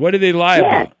 What did they lie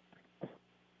about?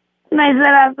 They said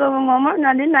I stole from Walmart, and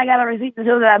I didn't. I got a receipt to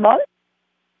show that I bought it.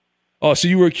 Oh, so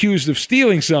you were accused of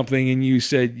stealing something, and you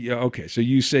said, yeah, okay, so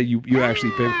you said you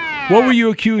actually paid. What were you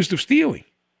accused of stealing?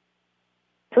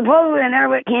 Supposedly an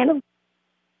airwick candle.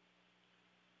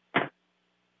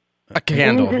 A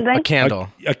candle. A candle.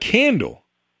 A candle?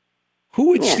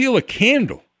 Who would steal a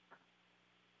candle?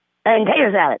 And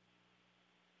tater salad.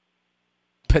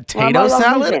 Potato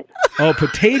salad? Oh,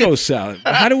 potato salad.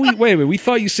 How do we? Wait a minute. We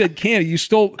thought you said candy. You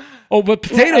stole. Oh, but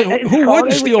potato. Who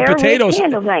wouldn't steal potatoes?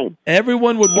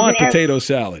 Everyone would want potato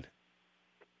salad.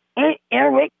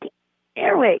 Airwick.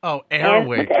 Oh, Airwick. And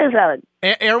potato salad.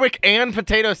 Airwick and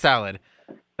potato salad.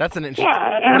 That's an interesting.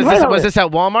 Yeah, was this at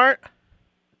Walmart?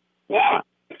 Yeah.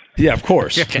 Yeah, of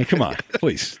course. I mean, come on,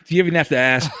 please. Do you even have to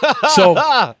ask?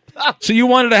 So you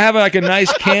wanted to have like a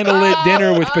nice candlelit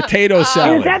dinner with potato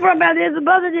salad. The sad part about this, the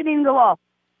buzzer didn't even go off.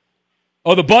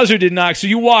 Oh, the buzzer did not. So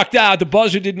you walked out. The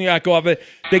buzzer didn't go off.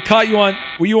 They caught you on.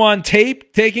 Were you on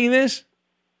tape taking this?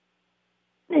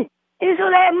 You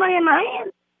should have money in my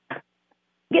hand.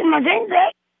 Getting my change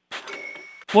back.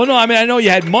 Well, no. I mean, I know you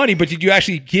had money, but did you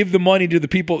actually give the money to the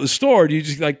people at the store? Or did you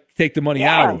just like take the money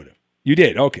out with it? You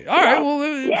did. Okay. All right. Well,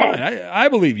 fine. I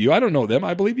believe you. I don't know them.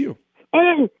 I believe you.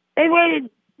 And then they waited.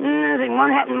 I think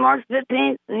one happened March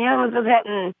 15th, and the other one just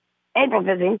happened April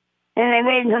 15th. And they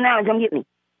waited until now to come get me.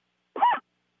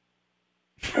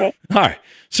 Okay. All right.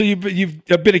 So you've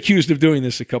been accused of doing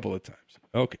this a couple of times.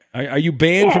 Okay. Are you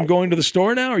banned from going to the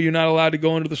store now? Are you not allowed to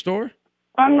go into the store?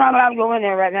 I'm not allowed to go in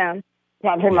there right now.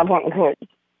 I'll take my point in court.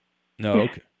 No.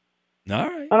 Okay. All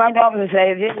right. I like the officer say,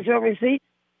 if you didn't show a receipt,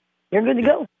 you're good to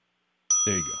go.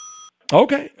 There you go.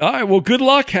 Okay. All right. Well, good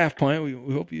luck, half pint. We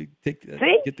hope you take that.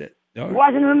 See? Get that. All right.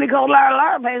 Watching a movie called Liar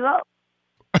Liar pays off.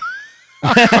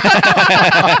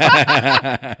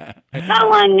 No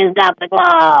one can stop the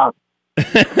clock.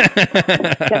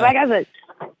 Because like I said,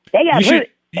 they got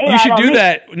You should do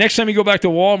that next time you go back to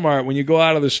Walmart. When you go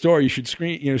out of the store, you should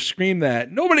scream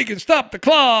that nobody can stop the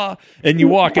claw, and you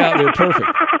walk out there perfect.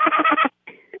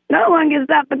 No one can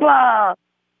stop the claw.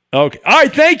 Okay. All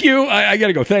right. Thank you. I got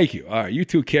to go. Thank you. All right. You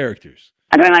two characters.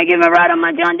 I don't like giving a ride on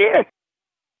my John Deere.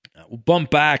 We'll bump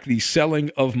back the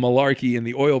selling of malarkey and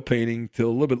the oil painting till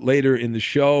a little bit later in the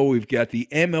show. We've got the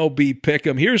MLB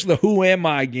Pick'em. Here's the Who Am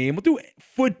I game. We'll do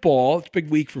football. It's a big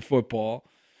week for football.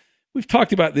 We've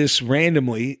talked about this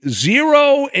randomly.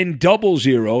 0 and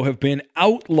 00 have been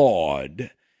outlawed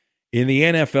in the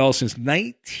NFL since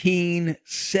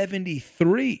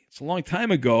 1973. It's a long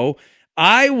time ago.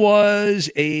 I was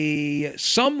a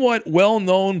somewhat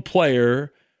well-known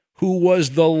player who was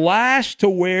the last to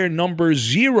wear number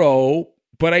 0,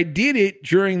 but I did it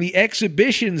during the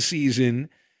exhibition season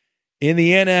in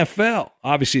the NFL.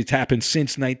 Obviously, it's happened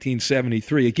since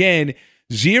 1973. Again,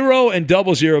 0 and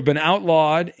 00 have been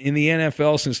outlawed in the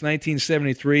NFL since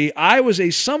 1973. I was a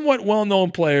somewhat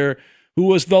well-known player who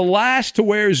was the last to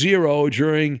wear 0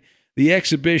 during the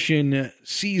exhibition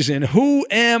season. Who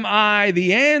am I?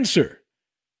 The answer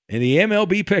in the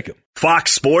MLB Pick'em.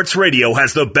 Fox Sports Radio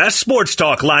has the best sports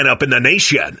talk lineup in the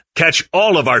nation. Catch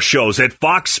all of our shows at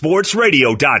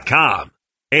foxsportsradio.com.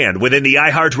 And within the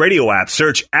iHeartRadio app,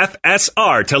 search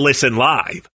FSR to listen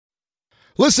live.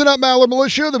 Listen up, Maller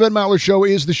Militia. The Ben Maller Show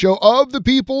is the show of the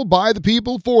people, by the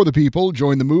people, for the people.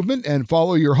 Join the movement and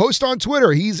follow your host on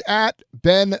Twitter. He's at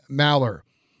Ben Maller.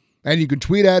 And you can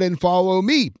tweet at and follow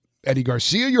me, Eddie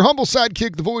Garcia, your humble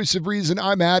sidekick, the voice of reason.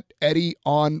 I'm at Eddie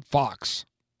on Fox.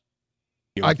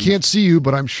 I can't see you,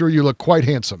 but I'm sure you look quite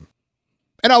handsome.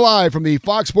 And now live from the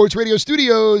Fox Sports Radio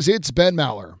studios, it's Ben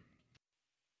Maller.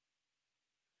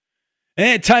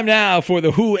 And time now for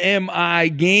the Who Am I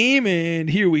game, and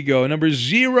here we go. Number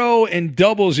 0 and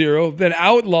 00 have been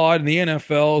outlawed in the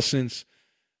NFL since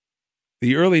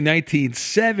the early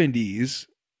 1970s.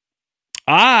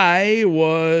 I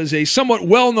was a somewhat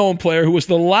well-known player who was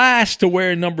the last to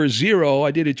wear number 0.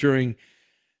 I did it during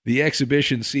the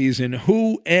exhibition season.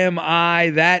 Who am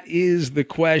I? That is the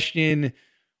question.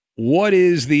 What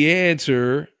is the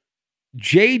answer?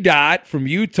 J-Dot from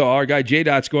Utah. Our guy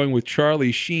J-Dot's going with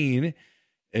Charlie Sheen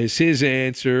as his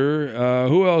answer.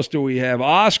 Who else do we have?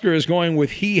 Oscar is going with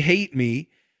He Hate Me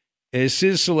as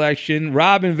his selection.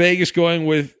 Rob in Vegas going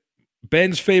with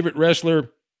Ben's favorite wrestler,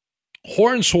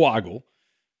 Hornswoggle.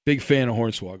 Big fan of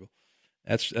Hornswoggle.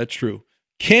 That's true.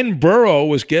 Ken Burrow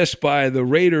was guessed by the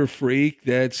Raider Freak.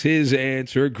 That's his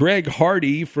answer. Greg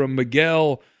Hardy from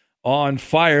Miguel on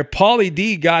Fire. Paulie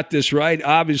D got this right,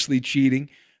 obviously cheating.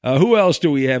 Who else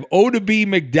do we have? O.B.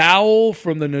 McDowell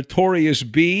from the Notorious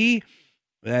B.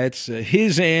 That's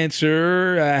his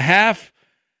answer. Half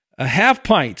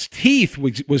pints. Teeth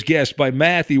was guessed by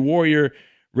Matthew Warrior,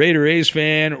 Raider A's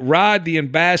fan. Rod, the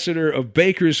ambassador of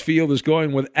Bakersfield, is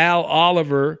going with Al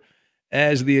Oliver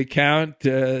as the account.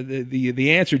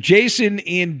 The answer. Jason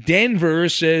in Denver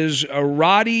says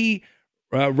Rowdy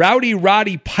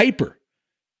Piper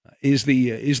is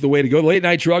the way to go. Late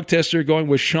night drug tester going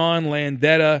with Sean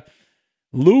Landetta.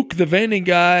 Luke, the vending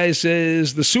guy,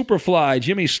 says the Superfly,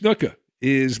 Jimmy Snuka,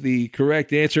 is the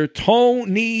correct answer.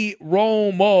 Tony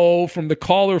Romo from the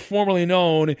caller formerly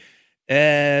known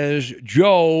as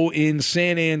Joe in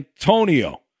San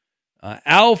Antonio.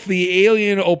 Alf, the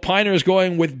alien opiner, is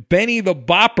going with Benny the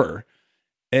Bopper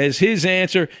as his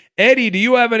answer. Eddie, do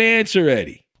you have an answer,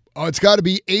 Eddie? Oh, it's got to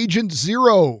be Agent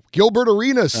Zero, Gilbert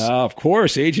Arenas. Of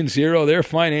course, Agent Zero, their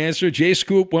fine answer. Jay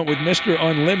Scoop went with Mr.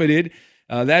 Unlimited.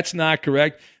 That's not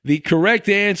correct. The correct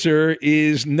answer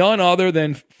is none other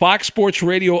than Fox Sports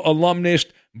Radio alumnus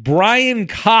Brian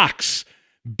Cox.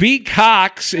 Beat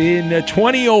Cox in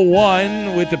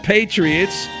 2001 with the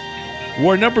Patriots.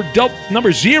 Wore number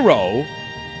 0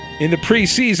 in the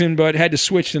preseason, but had to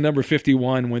switch to number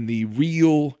 51 when the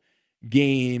real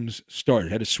games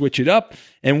started. Had to switch it up,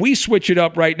 and we switch it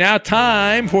up right now.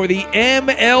 Time for the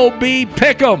MLB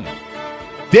Pick'em.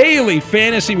 Daily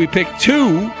fantasy, we pick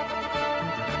 2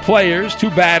 players, 2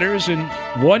 batters, and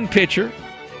 1 pitcher,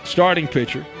 starting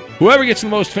pitcher. Whoever gets the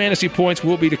most fantasy points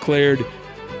will be declared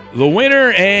the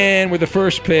winner, and with the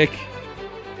first pick,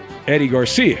 Eddie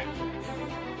Garcia.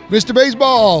 Mr.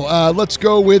 Baseball, let's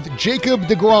go with Jacob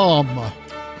deGrom.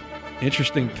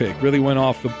 Interesting pick. Really went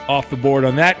off the board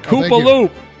on that. Koopa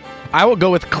Loop. I will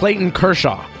go with Clayton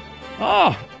Kershaw.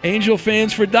 Oh, Angel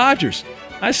fans for Dodgers.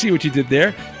 I see what you did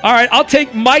there. All right, I'll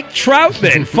take Mike Trout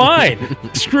then. Fine.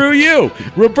 Screw you.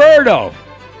 Roberto.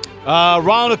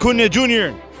 Ronald Acuna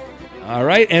Jr. All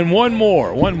right, and one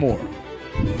more.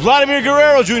 Vladimir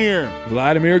Guerrero Jr.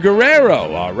 Vladimir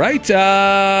Guerrero. All right.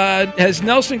 Has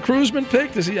Nelson Cruz been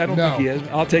picked? I don't think he has.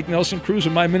 I'll take Nelson Cruz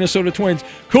with my Minnesota Twins.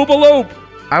 Koopa Loop.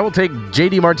 I will take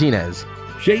J.D. Martinez.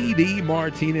 J.D.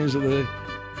 Martinez of the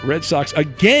Red Sox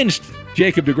against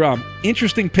Jacob deGrom.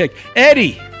 Interesting pick.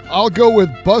 Eddie. I'll go with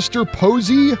Buster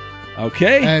Posey.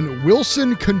 Okay. And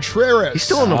Wilson Contreras. He's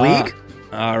still in the league?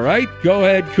 All right. Go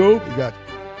ahead, Coop. He got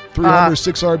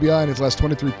 306 RBI in his last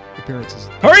 23 appearances.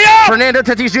 Hurry up! Fernando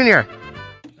Tatis Jr.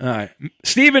 All right.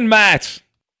 Steven Matz.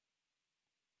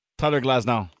 Tyler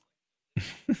Glasnow.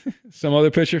 Some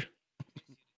other pitcher?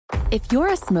 If you're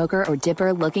a smoker or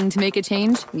dipper looking to make a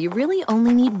change, you really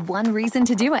only need one reason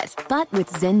to do it. But with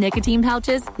Zyn nicotine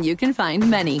pouches, you can find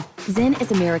many. Zyn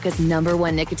is America's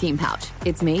 #1 nicotine pouch.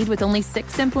 It's made with only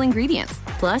 6 simple ingredients.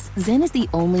 Plus, Zyn is the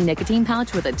only nicotine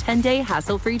pouch with a 10-day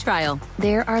hassle-free trial.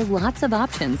 There are lots of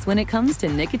options when it comes to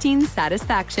nicotine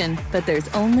satisfaction, but there's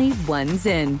only one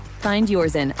Zyn. Find your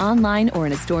Zyn online or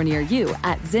in a store near you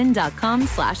at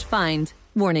zyn.com/find.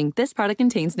 Warning, this product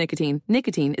contains nicotine.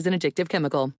 Nicotine is an addictive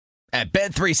chemical. At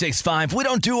Bet365, we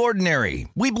don't do ordinary.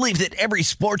 We believe that every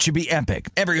sport should be epic.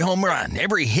 Every home run,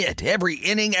 every hit, every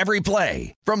inning, every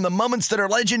play. From the moments that are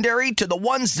legendary to the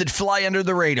ones that fly under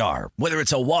the radar. Whether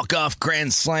it's a walk-off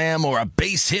grand slam or a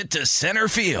base hit to center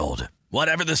field.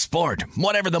 Whatever the sport,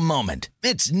 whatever the moment.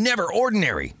 It's never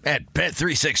ordinary at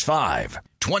Bet365.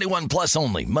 21 plus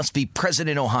only. Must be present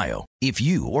in Ohio. If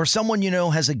you or someone you know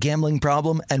has a gambling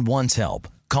problem and wants help,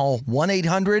 call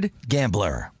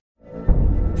 1-800-GAMBLER.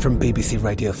 From BBC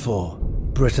Radio 4,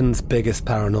 Britain's biggest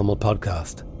paranormal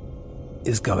podcast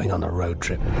is going on a road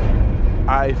trip.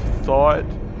 I thought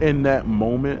in that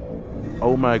moment,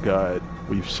 oh my God,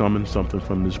 we've summoned something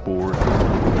from this board.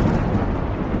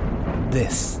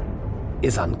 This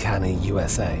is Uncanny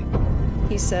USA.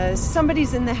 He says,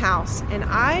 somebody's in the house, and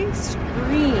I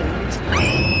screamed.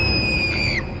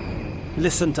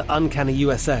 Listen to Uncanny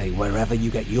USA wherever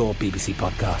you get your BBC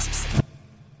podcasts,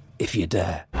 if you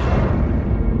dare.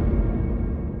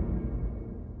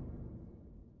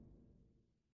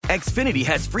 Xfinity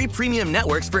has free premium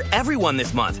networks for everyone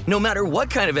this month, no matter what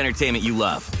kind of entertainment you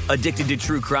love. Addicted to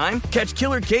true crime? Catch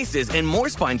killer cases and more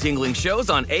spine-tingling shows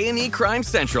on A&E Crime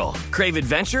Central. Crave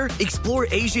adventure? Explore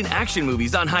Asian action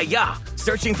movies on Hi-Ya.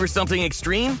 Searching for something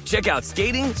extreme? Check out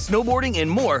skating, snowboarding, and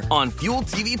more on Fuel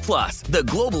TV Plus, the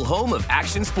global home of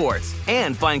action sports.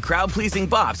 And find crowd-pleasing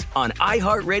bops on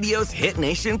iHeartRadio's Hit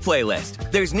Nation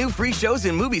playlist. There's new free shows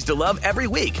and movies to love every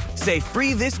week. Say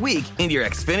free this week in your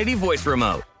Xfinity voice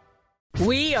remote.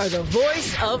 We are the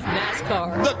voice of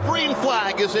NASCAR. The green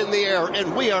flag is in the air,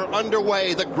 and we are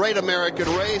underway. The Great American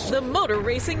Race. The Motor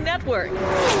Racing Network.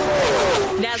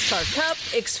 NASCAR Cup,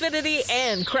 Xfinity,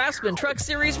 and Craftsman Truck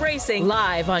Series Racing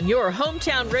live on your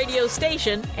hometown radio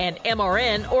station and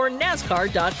MRN or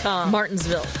NASCAR.com.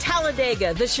 Martinsville,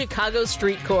 Talladega, the Chicago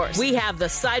Street Course. We have the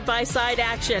side-by-side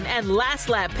action and last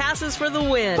lap passes for the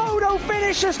win. Photo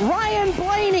finishes. Ryan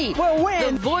Blaney will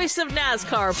win. The voice of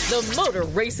NASCAR, the Motor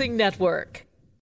Racing Network.